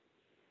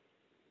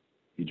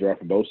 You draw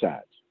from both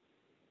sides.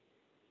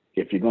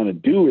 If you're going to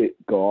do it,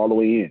 go all the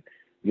way in.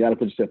 You got to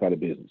put yourself out of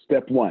business.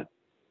 Step one,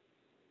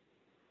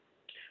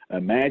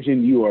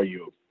 imagine you are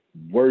your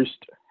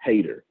worst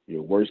hater,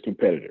 your worst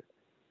competitor,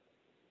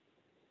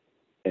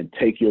 and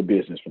take your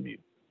business from you.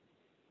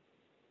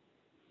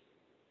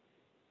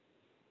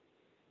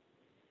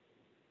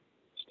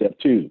 Step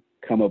two,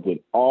 come up with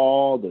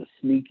all the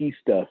sneaky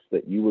stuff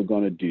that you were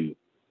going to do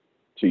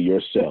to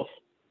yourself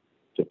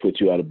to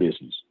put you out of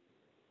business.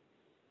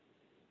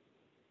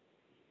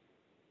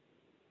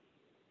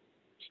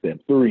 Step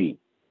three,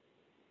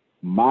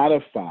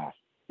 modify,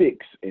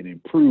 fix, and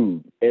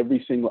improve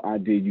every single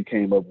idea you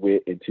came up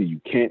with until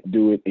you can't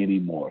do it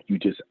anymore. You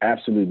just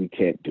absolutely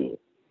can't do it.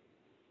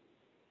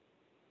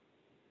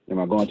 Am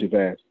I going too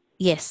fast?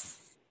 Yes.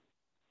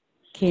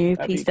 Can you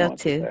repeat step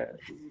two?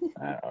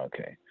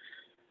 Okay.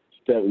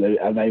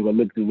 I'm not even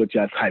looking at what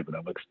y'all typing.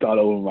 I'm going to start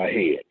over in my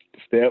head.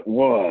 Step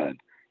one,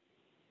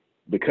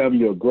 become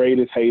your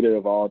greatest hater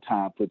of all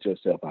time. Put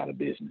yourself out of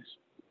business.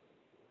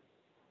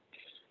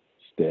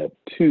 Step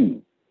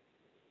two,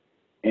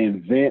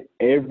 invent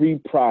every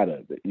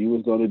product that you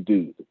was going to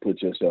do to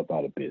put yourself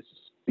out of business.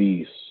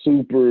 Be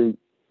super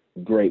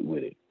great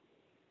with it.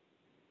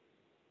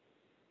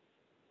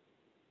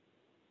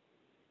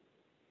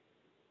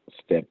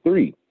 Step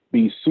three,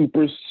 be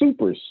super,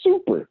 super,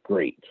 super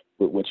great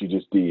with what you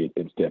just did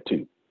in step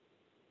two.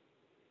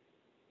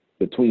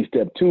 Between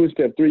step two and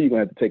step three, you're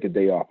going to have to take a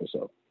day off or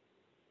so.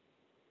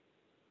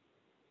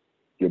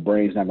 Your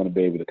brain's not going to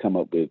be able to come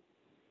up with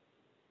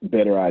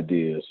better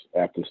ideas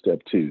after step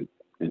two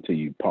until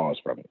you pause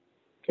from it.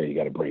 Okay, you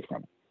got to break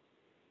from it.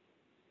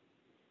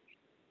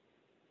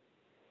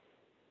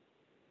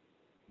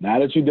 Now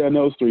that you've done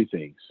those three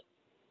things,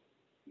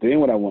 then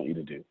what I want you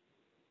to do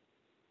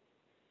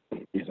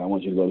is I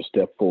want you to go to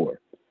step four.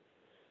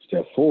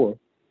 Step four,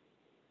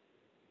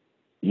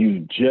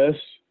 you just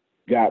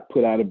got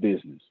put out of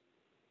business.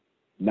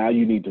 Now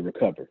you need to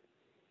recover.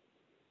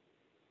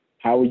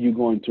 How are you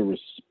going to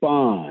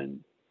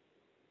respond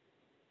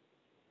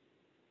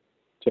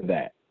to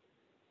that?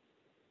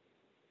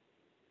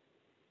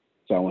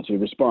 So I want you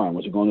to respond.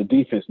 Once you go on the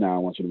defense now, I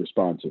want you to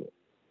respond to it.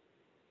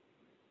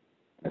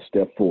 That's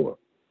step four.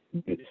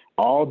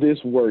 All this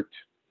worked.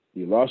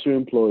 You lost your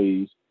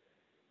employees.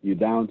 You're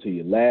down to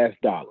your last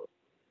dollar.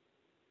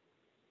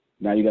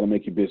 Now you got to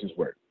make your business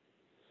work.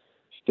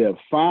 Step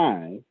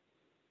five,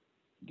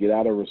 get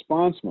out of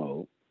response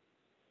mode.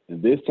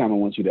 And this time I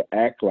want you to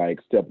act like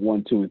step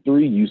 1, 2, and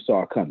 3 you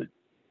saw coming.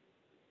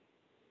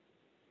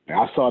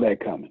 I saw that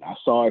coming. I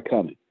saw it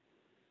coming.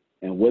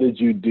 And what did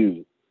you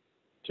do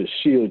to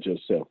shield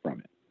yourself from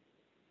it?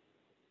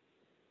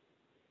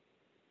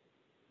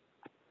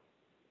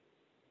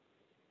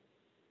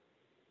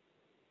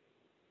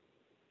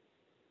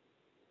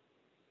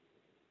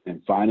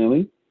 And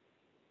finally,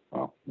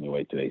 let me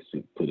wait till they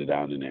put it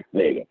down in there.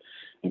 There you go.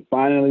 And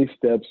finally,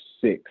 step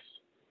 6,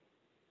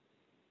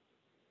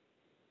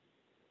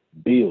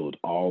 build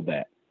all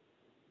that.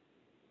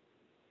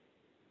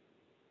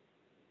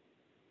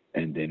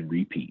 And then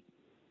repeat.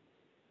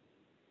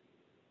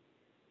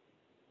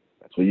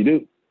 That's what you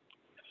do.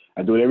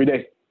 I do it every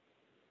day.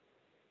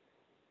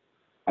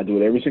 I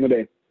do it every single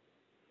day.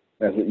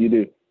 That's what you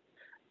do.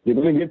 You're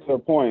going to get to a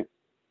point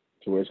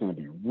to where it's going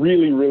to be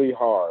really, really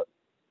hard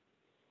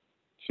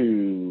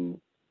to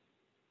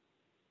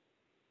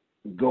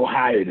go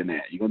higher than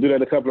that. You're going to do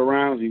that a couple of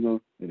rounds. You're going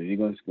to be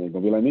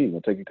like me. It's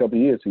going to take a couple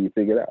of years till you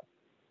figure it out.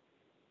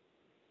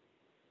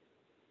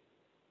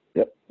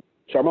 Yep.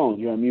 Charmone,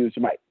 you're on mute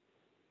your mic.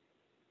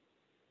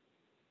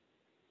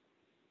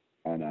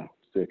 Oh, no.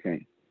 Still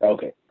can't.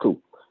 Okay, cool.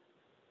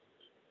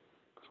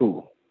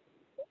 Cool.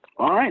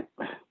 All right.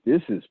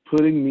 This is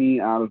putting me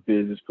out of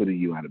business, putting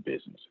you out of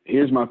business.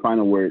 Here's my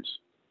final words.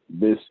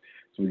 So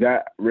we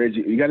got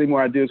Reggie. You got any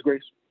more ideas,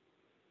 Grace?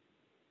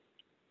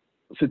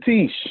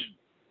 Satish,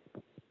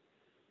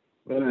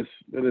 let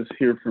us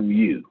hear from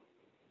you.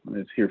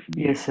 Let's hear from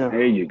you. Yes, sir.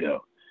 There you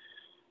go.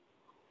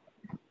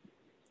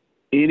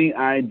 Any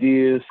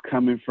ideas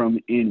coming from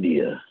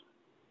India?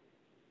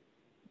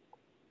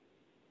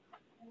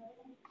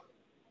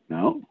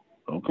 No?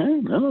 Okay,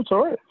 no, that's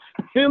all right.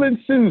 Phil and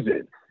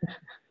Susan,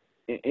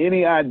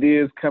 any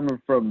ideas coming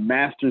from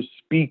master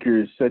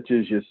speakers such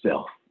as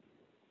yourself?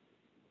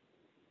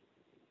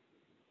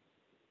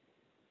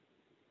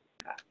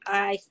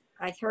 I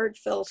heard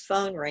Phil's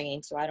phone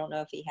ringing, so I don't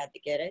know if he had to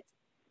get it.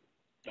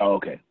 Oh,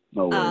 okay.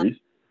 No worries.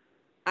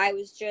 I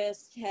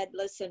had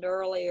listened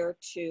earlier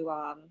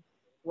to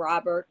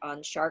Robert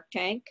on Shark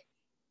Tank.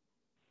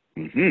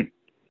 Mm-hmm.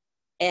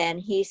 And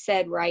he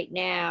said right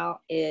now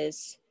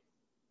is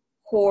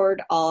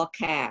hoard all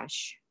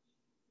cash.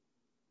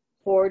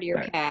 Hoard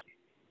your cash.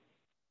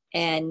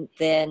 And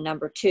then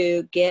number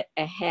 2, get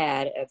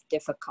ahead of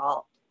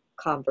difficult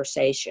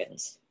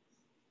conversations.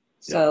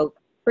 So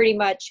pretty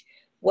much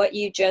what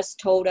you just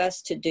told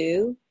us to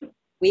do,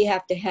 we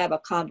have to have a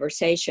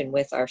conversation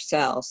with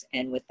ourselves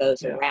and with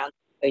those around.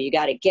 So you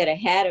got to get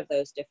ahead of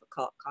those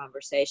difficult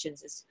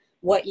conversations. Is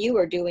what you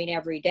are doing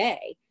every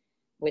day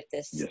with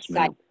this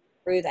site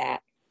through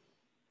that.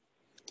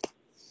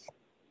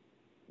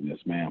 Yes,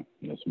 ma'am.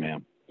 Yes,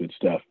 ma'am. Good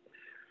stuff.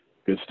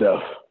 Good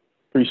stuff.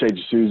 Appreciate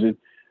you, Susan.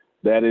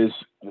 That is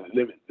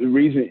the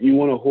reason you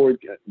want to hoard.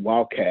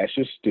 While cash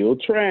is still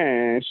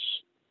trash,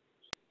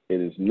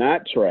 it is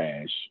not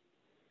trash.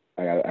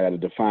 I got to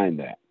define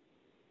that.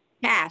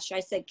 Cash. I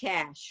said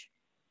cash.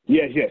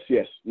 Yes.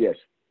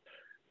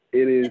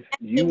 It is.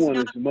 You want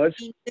as much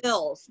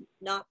bills,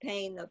 not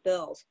paying the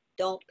bills.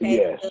 Don't pay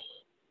the bills.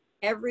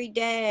 Every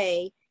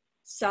day,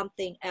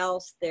 something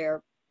else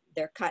they're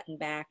cutting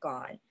back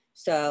on.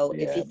 So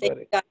if you think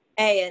you got to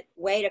pay it,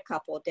 wait a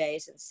couple of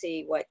days and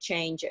see what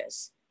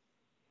changes.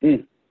 Now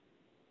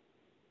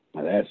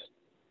that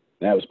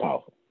was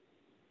powerful.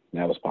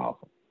 That was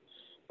powerful.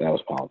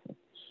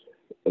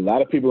 A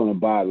lot of people are going to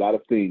buy a lot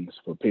of things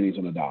for pennies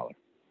on the dollar.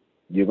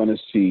 You're going to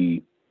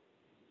see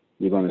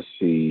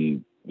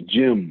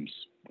gyms.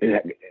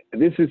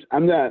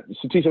 I'm not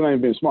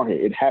even being smart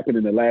here. It happened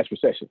in the last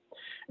recession.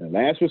 In the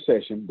last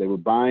recession, they were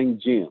buying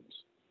gyms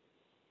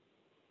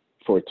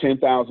for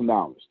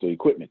 $10,000, the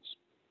equipments.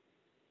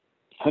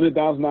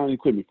 $100,000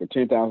 equipment for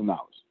 $10,000.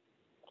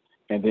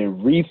 And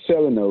then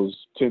reselling those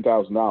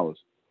 $10,000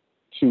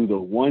 to the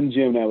one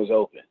gym that was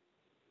open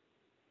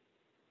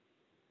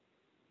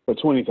for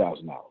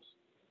 $20,000.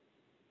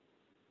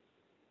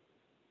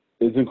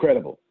 It's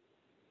incredible.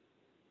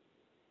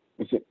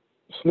 It's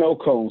snow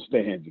cone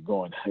stands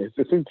going. It's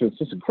just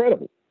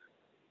incredible.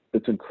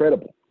 It's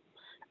incredible.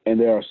 And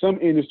there are some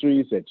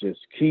industries that just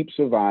keep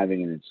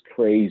surviving, and it's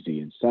crazy.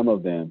 And some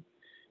of them,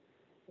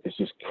 it's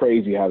just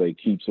crazy how they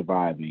keep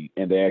surviving,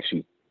 and they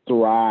actually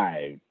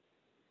thrive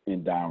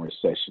in down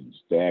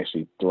recessions. They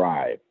actually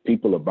thrive.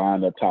 People are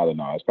buying up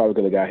Tylenol. It's probably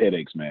because they got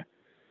headaches, man.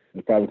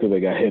 It's probably because they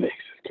got headaches.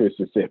 Chris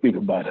just said people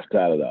buying up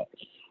Tylenol.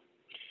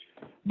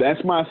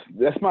 That's my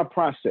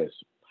process.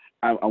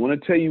 I want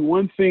to tell you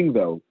one thing,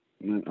 though.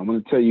 I'm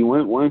going to tell you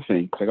one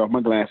thing. Take off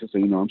my glasses so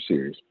you know I'm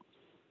serious.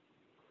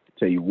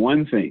 Tell you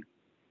one thing.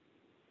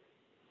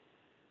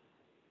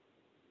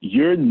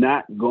 You're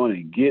not going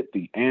to get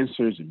the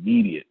answers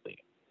immediately.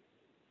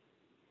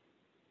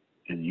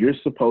 And you're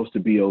supposed to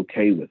be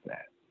okay with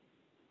that.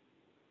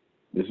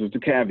 This is the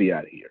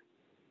caveat here.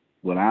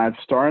 When I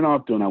started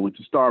off doing, I went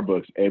to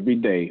Starbucks every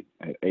day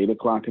at 8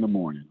 o'clock in the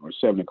morning or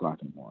 7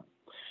 o'clock in the morning.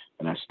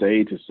 And I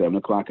stayed to 7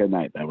 o'clock at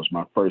night. That was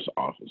my first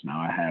office. Now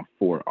I have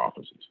 4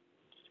 offices.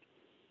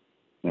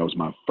 That was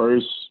my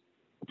first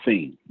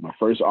thing, my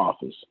first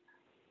office,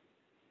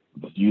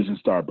 was using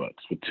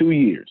Starbucks for 2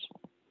 years,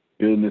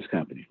 building this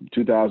company from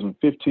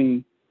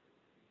 2015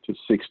 to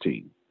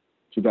 16,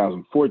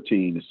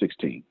 2014 to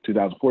 16,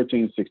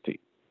 2014 to 16,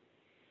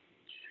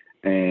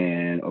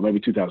 or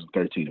maybe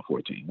 2013 to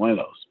 14, one of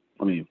those,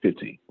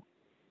 15.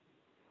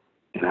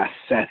 And I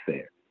sat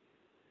there,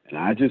 and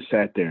I just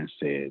sat there and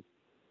said,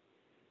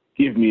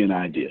 give me an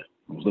idea.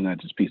 I was looking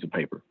at this piece of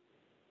paper.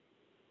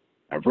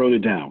 I wrote it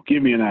down.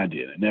 Give me an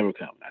idea. It never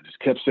came. I just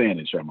kept saying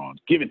it, Sherman.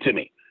 Give it to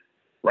me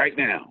right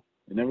now.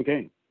 It never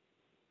came.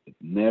 It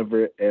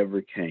never,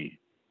 ever came.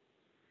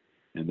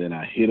 And then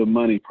I hit a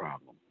money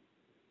problem.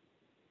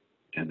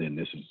 And then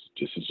this is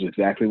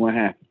exactly what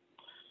happened.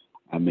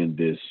 I'm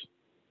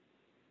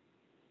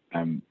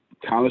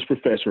college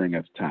professoring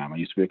at the time. I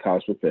used to be a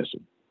college professor.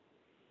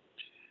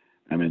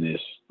 I'm in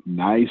this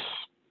nice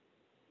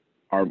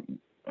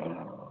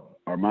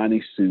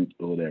Armani suit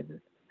or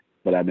whatever,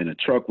 but I'm in a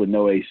truck with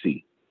no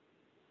AC,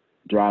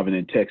 driving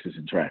in Texas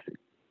in traffic.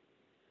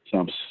 So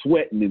I'm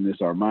sweating in this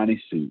Armani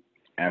suit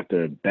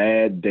after a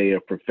bad day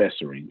of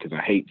professoring because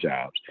I hate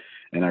jobs.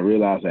 And I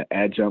realized that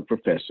adjunct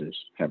professors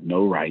have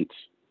no rights.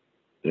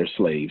 They're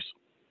slaves.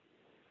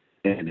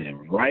 And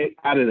then right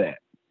out of that,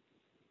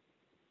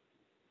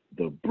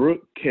 the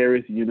Brooke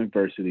Carith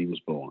University was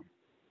born.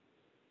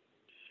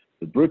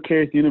 The Brooke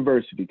Carith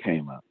University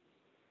came up.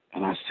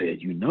 And I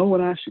said, you know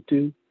what I should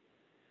do?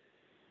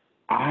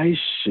 I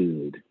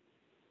should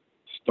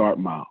start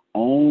my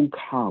own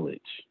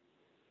college.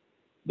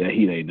 That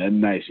heat ain't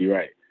nothing nice. You're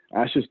right.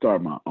 I should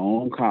start my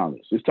own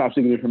college. It's top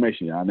secret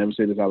information, y'all. I never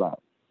say this out loud.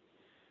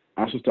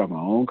 I should start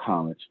my own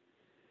college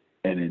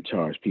and then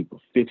charge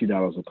people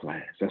 $50 a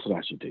class. That's what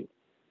I should do.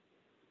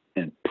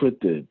 And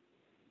put the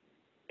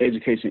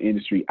education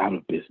industry out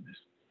of business.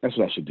 That's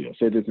what I should do. I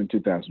said this in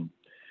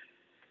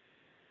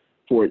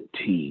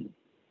 2014.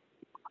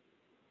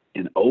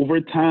 And over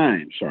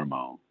time,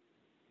 Charmon,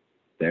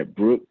 that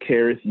Brooke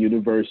Carith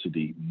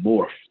University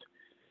morphed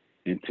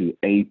into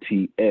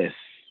ATS,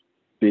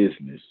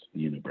 business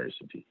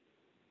university.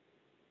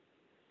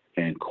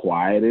 And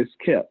quiet as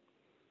kept,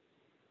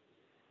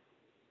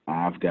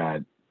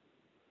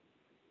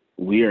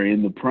 we are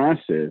in the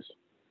process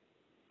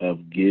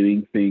of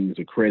getting things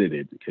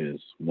accredited,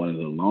 because one of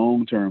the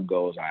long-term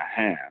goals I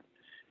have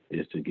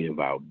is to give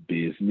out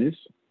business,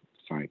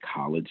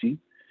 psychology,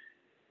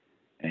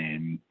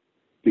 and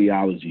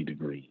theology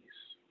degrees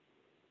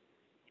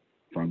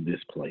from this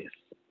place.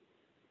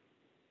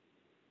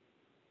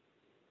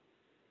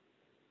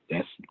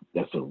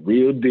 That's a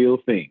real deal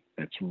thing.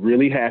 That's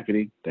really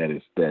happening. That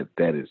is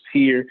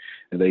here,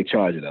 and they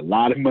charging a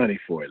lot of money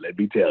for it. Let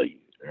me tell you,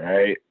 all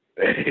right?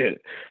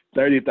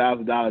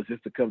 $30,000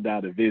 just to come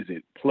down to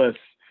visit. Plus,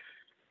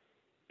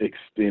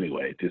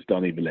 anyway, just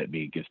don't even let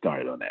me get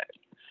started on that.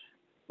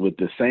 With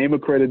the same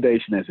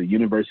accreditation as the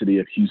University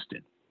of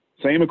Houston,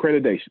 same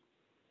accreditation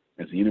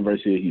as the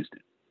University of Houston,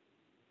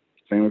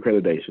 same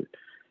accreditation.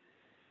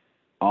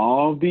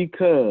 All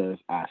because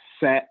I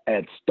sat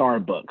at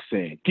Starbucks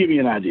saying, give me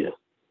an idea.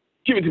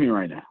 Give it to me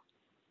right now.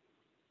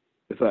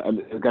 I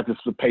got this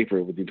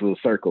paper with these little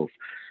circles.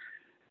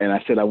 And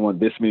I said, I want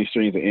this many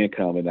streams of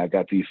income. And I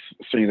got these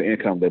streams of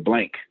income. They're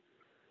blank.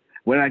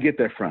 Where did I get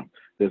that from?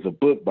 There's a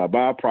book by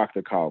Bob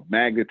Proctor called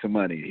Magnet to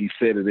Money. He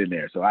said it in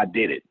there. So I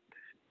did it.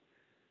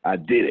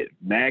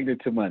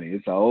 Magnet to Money.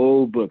 It's an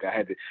old book. I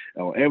had to,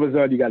 on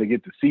Amazon, you got to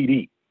get the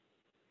CD.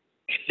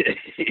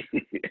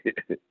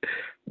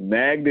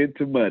 Magnet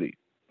to Money,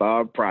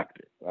 Bob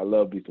Proctor. I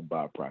love me some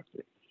Bob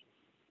Proctor.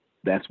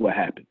 That's what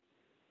happened.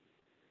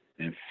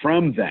 And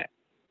from that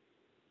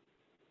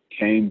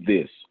came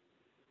this.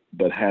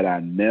 But had I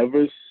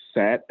never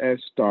sat at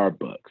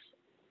Starbucks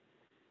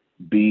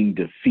being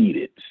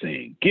defeated,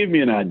 saying, give me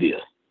an idea.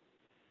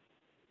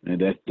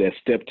 And that's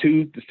step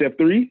 2 to step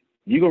 3,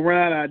 you're going to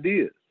run out of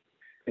ideas.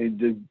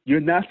 And you're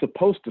not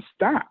supposed to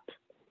stop.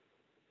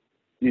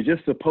 You're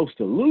just supposed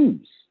to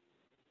lose.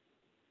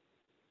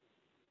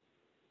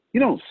 You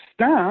don't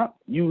stop,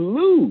 you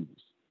lose.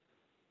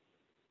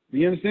 Do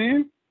you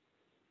understand?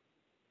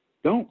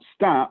 Don't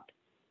stop,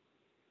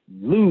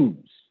 lose.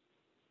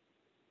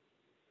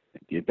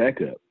 And get back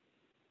up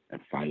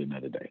and fight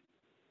another day.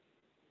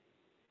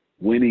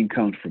 Winning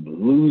comes from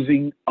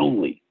losing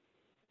only.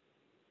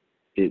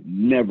 It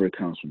never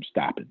comes from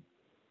stopping.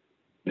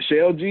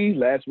 Michelle G.,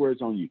 last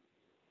words on you.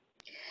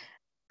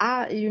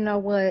 You know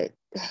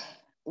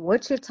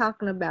what you're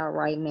talking about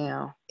right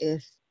now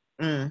is,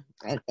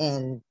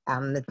 and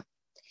I'm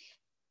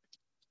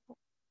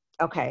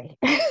okay.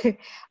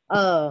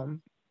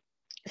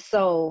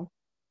 So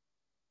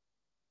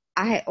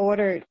I had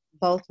ordered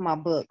both my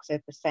books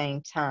at the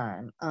same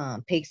time,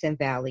 Peaks and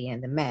Valley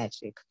and The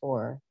Magic,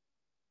 for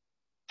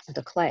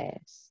the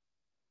class.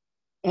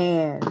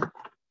 And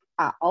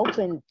I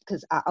opened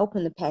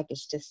the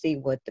package to see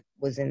what it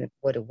was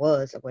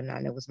or whatnot,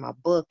 and it was my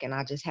book, and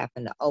I just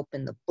happened to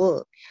open the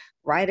book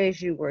right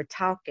as you were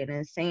talking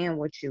and saying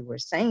what you were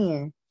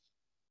saying,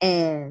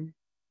 and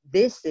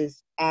this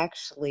is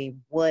actually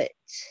what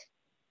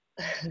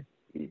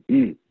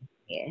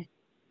yeah,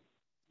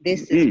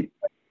 this is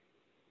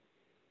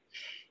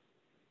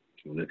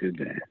what, look at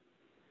that.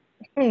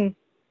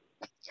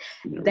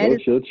 That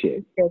is what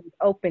it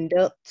opened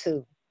up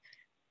to.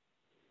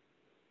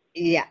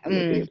 Yeah.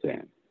 Look at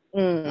that.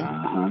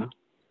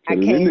 I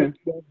Put it in there.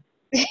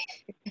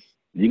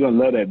 You're going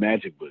to love that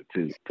magic book,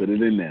 too. Put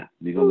it in there.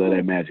 You're going to love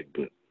that magic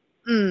book.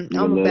 I'm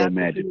about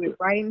to do it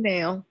right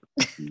now.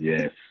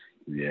 Yes.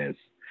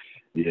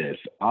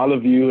 All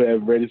of you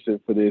have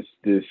registered for this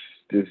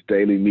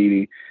daily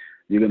meeting.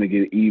 You're going to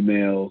get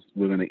emails.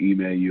 We're going to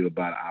email you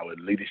about our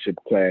leadership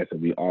class that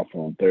we offer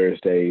on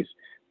Thursdays.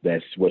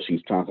 That's what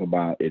she's talking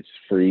about. It's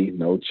free,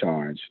 no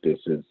charge. This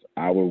is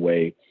our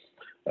way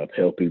of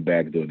helping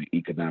back during the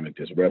economic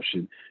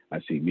disruption. I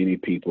see many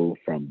people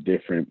from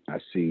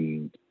I've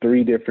seen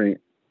 3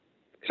 different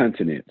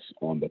continents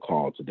on the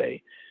call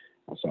today.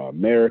 I saw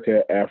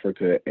America,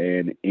 Africa,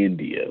 and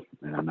India.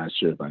 And I'm not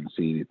sure if I can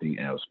see anything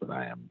else, but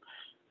I am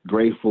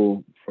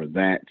grateful for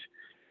that.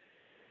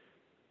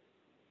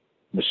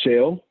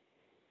 Michelle,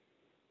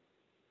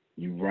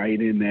 you write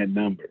in that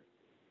number.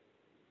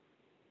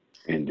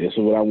 And this is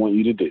what I want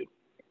you to do.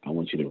 I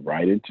want you to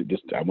write into this.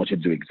 I want you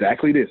to do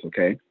exactly this,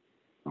 okay?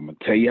 I'm going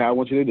to tell you how I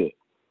want you to do it.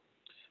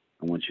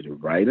 I want you to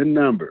write a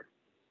number,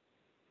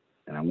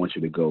 and I want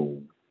you to go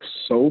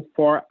so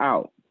far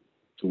out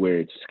to where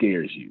it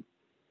scares you.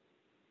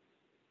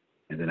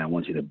 And then I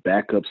want you to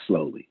back up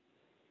slowly.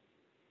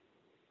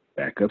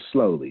 Back up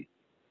slowly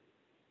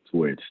to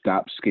where it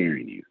stops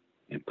scaring you,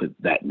 and put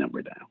that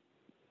number down.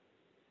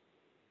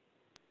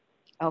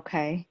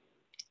 Okay.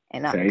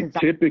 And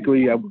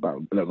typically, no,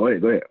 go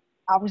ahead.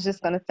 I was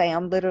just going to say,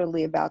 I'm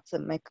literally about to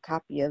make a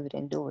copy of it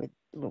and do it.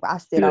 I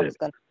said I was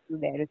going to do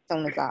that as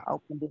soon as I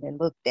opened it and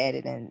looked at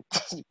it and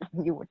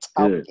you were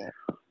talking. Good.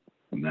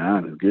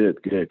 Nah, that's good.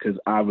 Because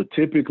I would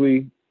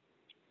typically,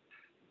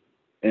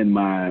 in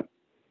my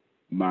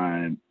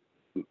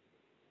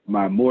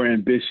more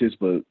ambitious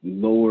but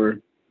lower,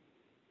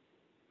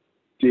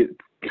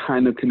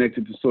 kind of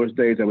connected to source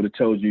days, I would have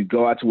told you,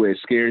 go out to where it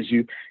scares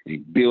you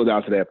and build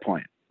out to that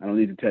point. I don't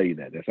need to tell you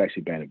that. That's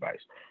actually bad advice.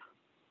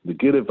 The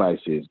good advice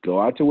is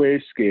go out to where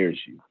it scares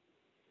you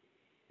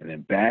and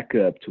then back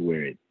up to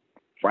where it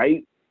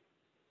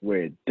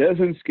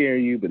doesn't scare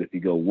you, but if you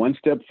go one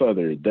step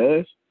further, it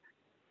does.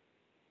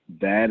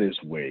 That is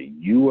where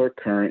you are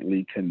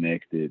currently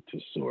connected to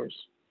source.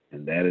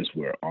 And that is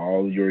where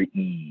all your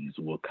ease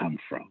will come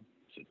from.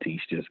 Satish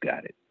just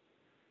got it.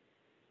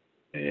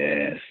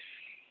 Yes.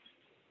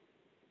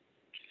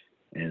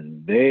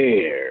 And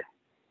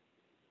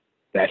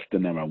that's the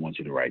number I want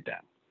you to write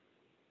down.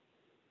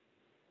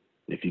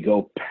 If you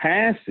go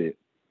past it,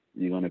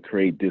 you're going to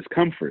create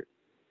discomfort.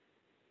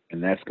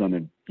 And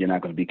you're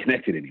not going to be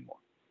connected anymore.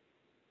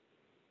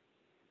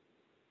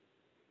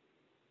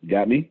 You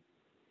got me?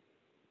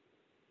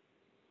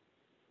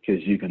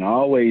 Because you can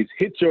always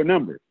hit your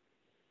number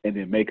and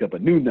then make up a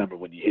new number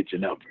when you hit your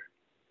number.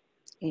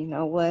 You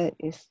know what?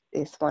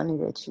 It's funny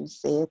that you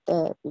said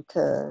that,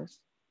 because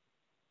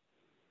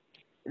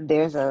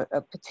there's a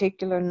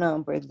particular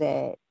number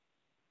that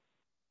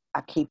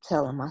I keep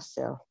telling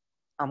myself,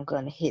 I'm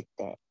going to hit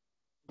that.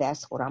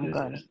 That's what I'm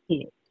going to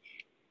hit.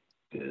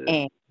 Good.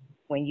 And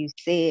when you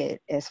said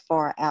as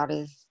far out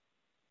as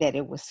that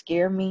it would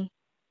scare me,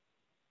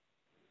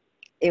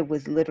 it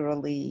was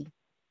literally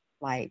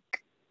like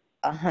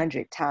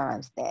 100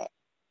 times that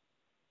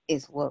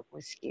is what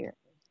would scare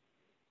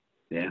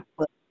me. Yeah.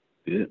 But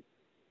good.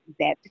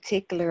 That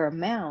particular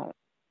amount,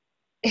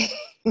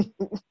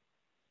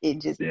 it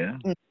just. Yeah.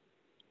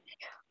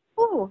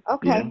 Oh,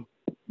 okay.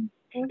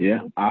 Yeah.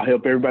 I'll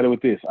help everybody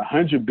with this.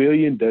 100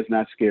 billion does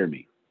not scare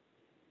me.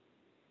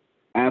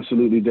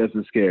 Absolutely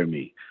doesn't scare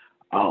me.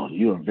 Oh,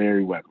 you are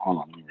very welcome. Hold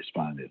on, let me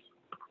respond to this.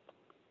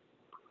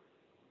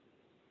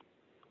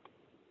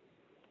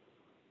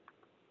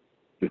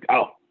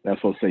 Oh, that's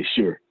supposed to say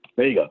sure.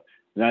 There you go.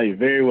 Now you're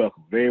very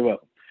welcome. Very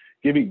welcome.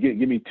 Give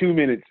me 2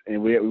 minutes and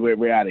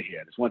we're out of here.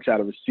 I just want y'all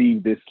to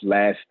receive this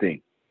last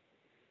thing.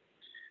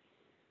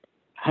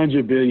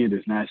 100 billion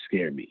does not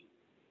scare me.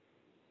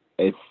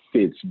 It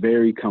fits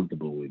very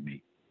comfortable with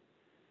me.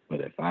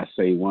 But if I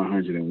say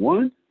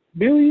 101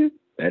 billion,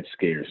 that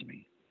scares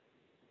me.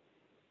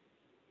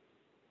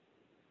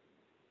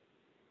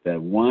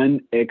 That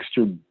one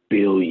extra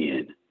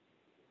billion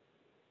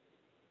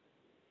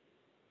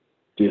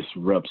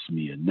disrupts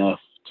me enough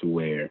to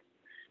where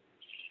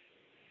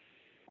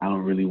I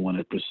don't really want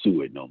to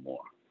pursue it no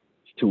more.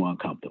 It's too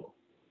uncomfortable.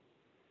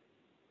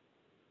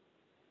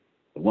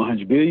 The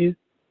 100 billion,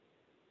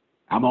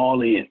 I'm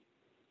all in.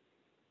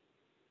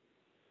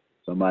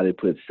 Somebody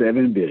put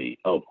 7 billion.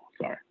 Oh,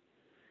 sorry.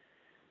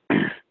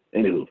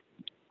 Anywho,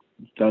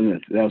 that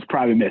was a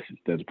private message.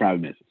 That's a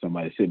private message.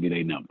 Somebody sent me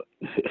their number.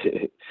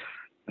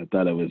 I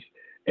thought it was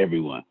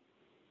everyone.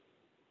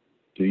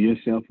 Do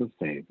yourself a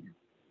favor.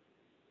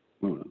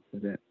 Oh,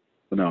 what's that?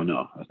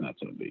 No, that's not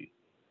 7 billion.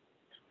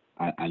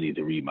 I need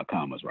to read my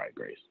commas right,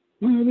 Grace.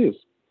 No, it is.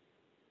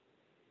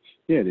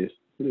 Yeah, it is.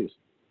 It is.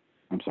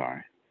 I'm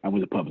sorry. I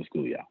went to public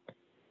school, y'all.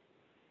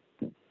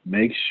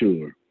 Make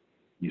sure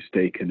you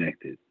stay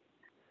connected.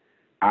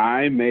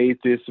 I made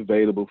this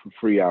available for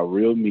free, our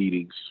real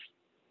meetings,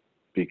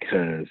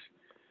 because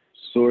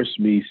Source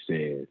Me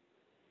said,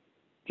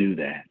 do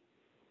that.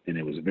 And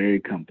it was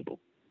very comfortable.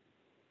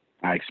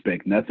 I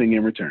expect nothing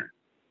in return.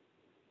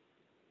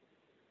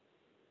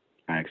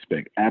 I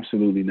expect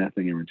absolutely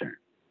nothing in return.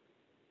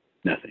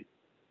 Nothing.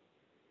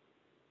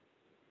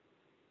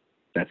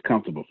 That's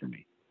comfortable for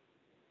me.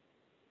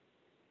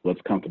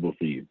 What's comfortable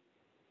for you?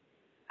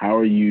 How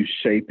are you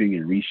shaping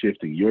and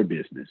reshifting your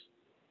business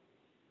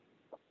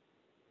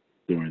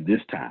during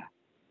this time?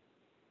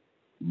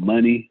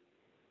 Money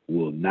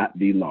will not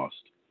be lost.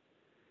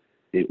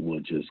 It will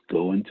just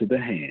go into the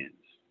hands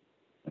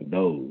of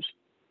those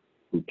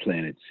who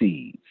planted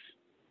seeds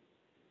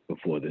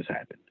before this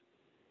happened.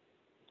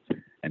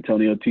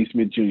 Antonio T.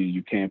 Smith Jr.,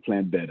 you can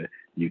plan better.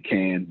 You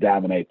can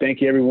dominate.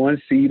 Thank you,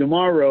 everyone. See you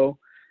tomorrow.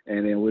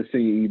 And then we'll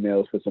send you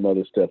emails for some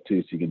other stuff,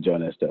 too, so you can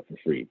join that stuff for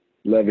free.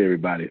 Love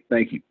everybody.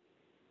 Thank you.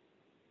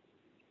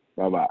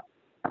 Bye-bye.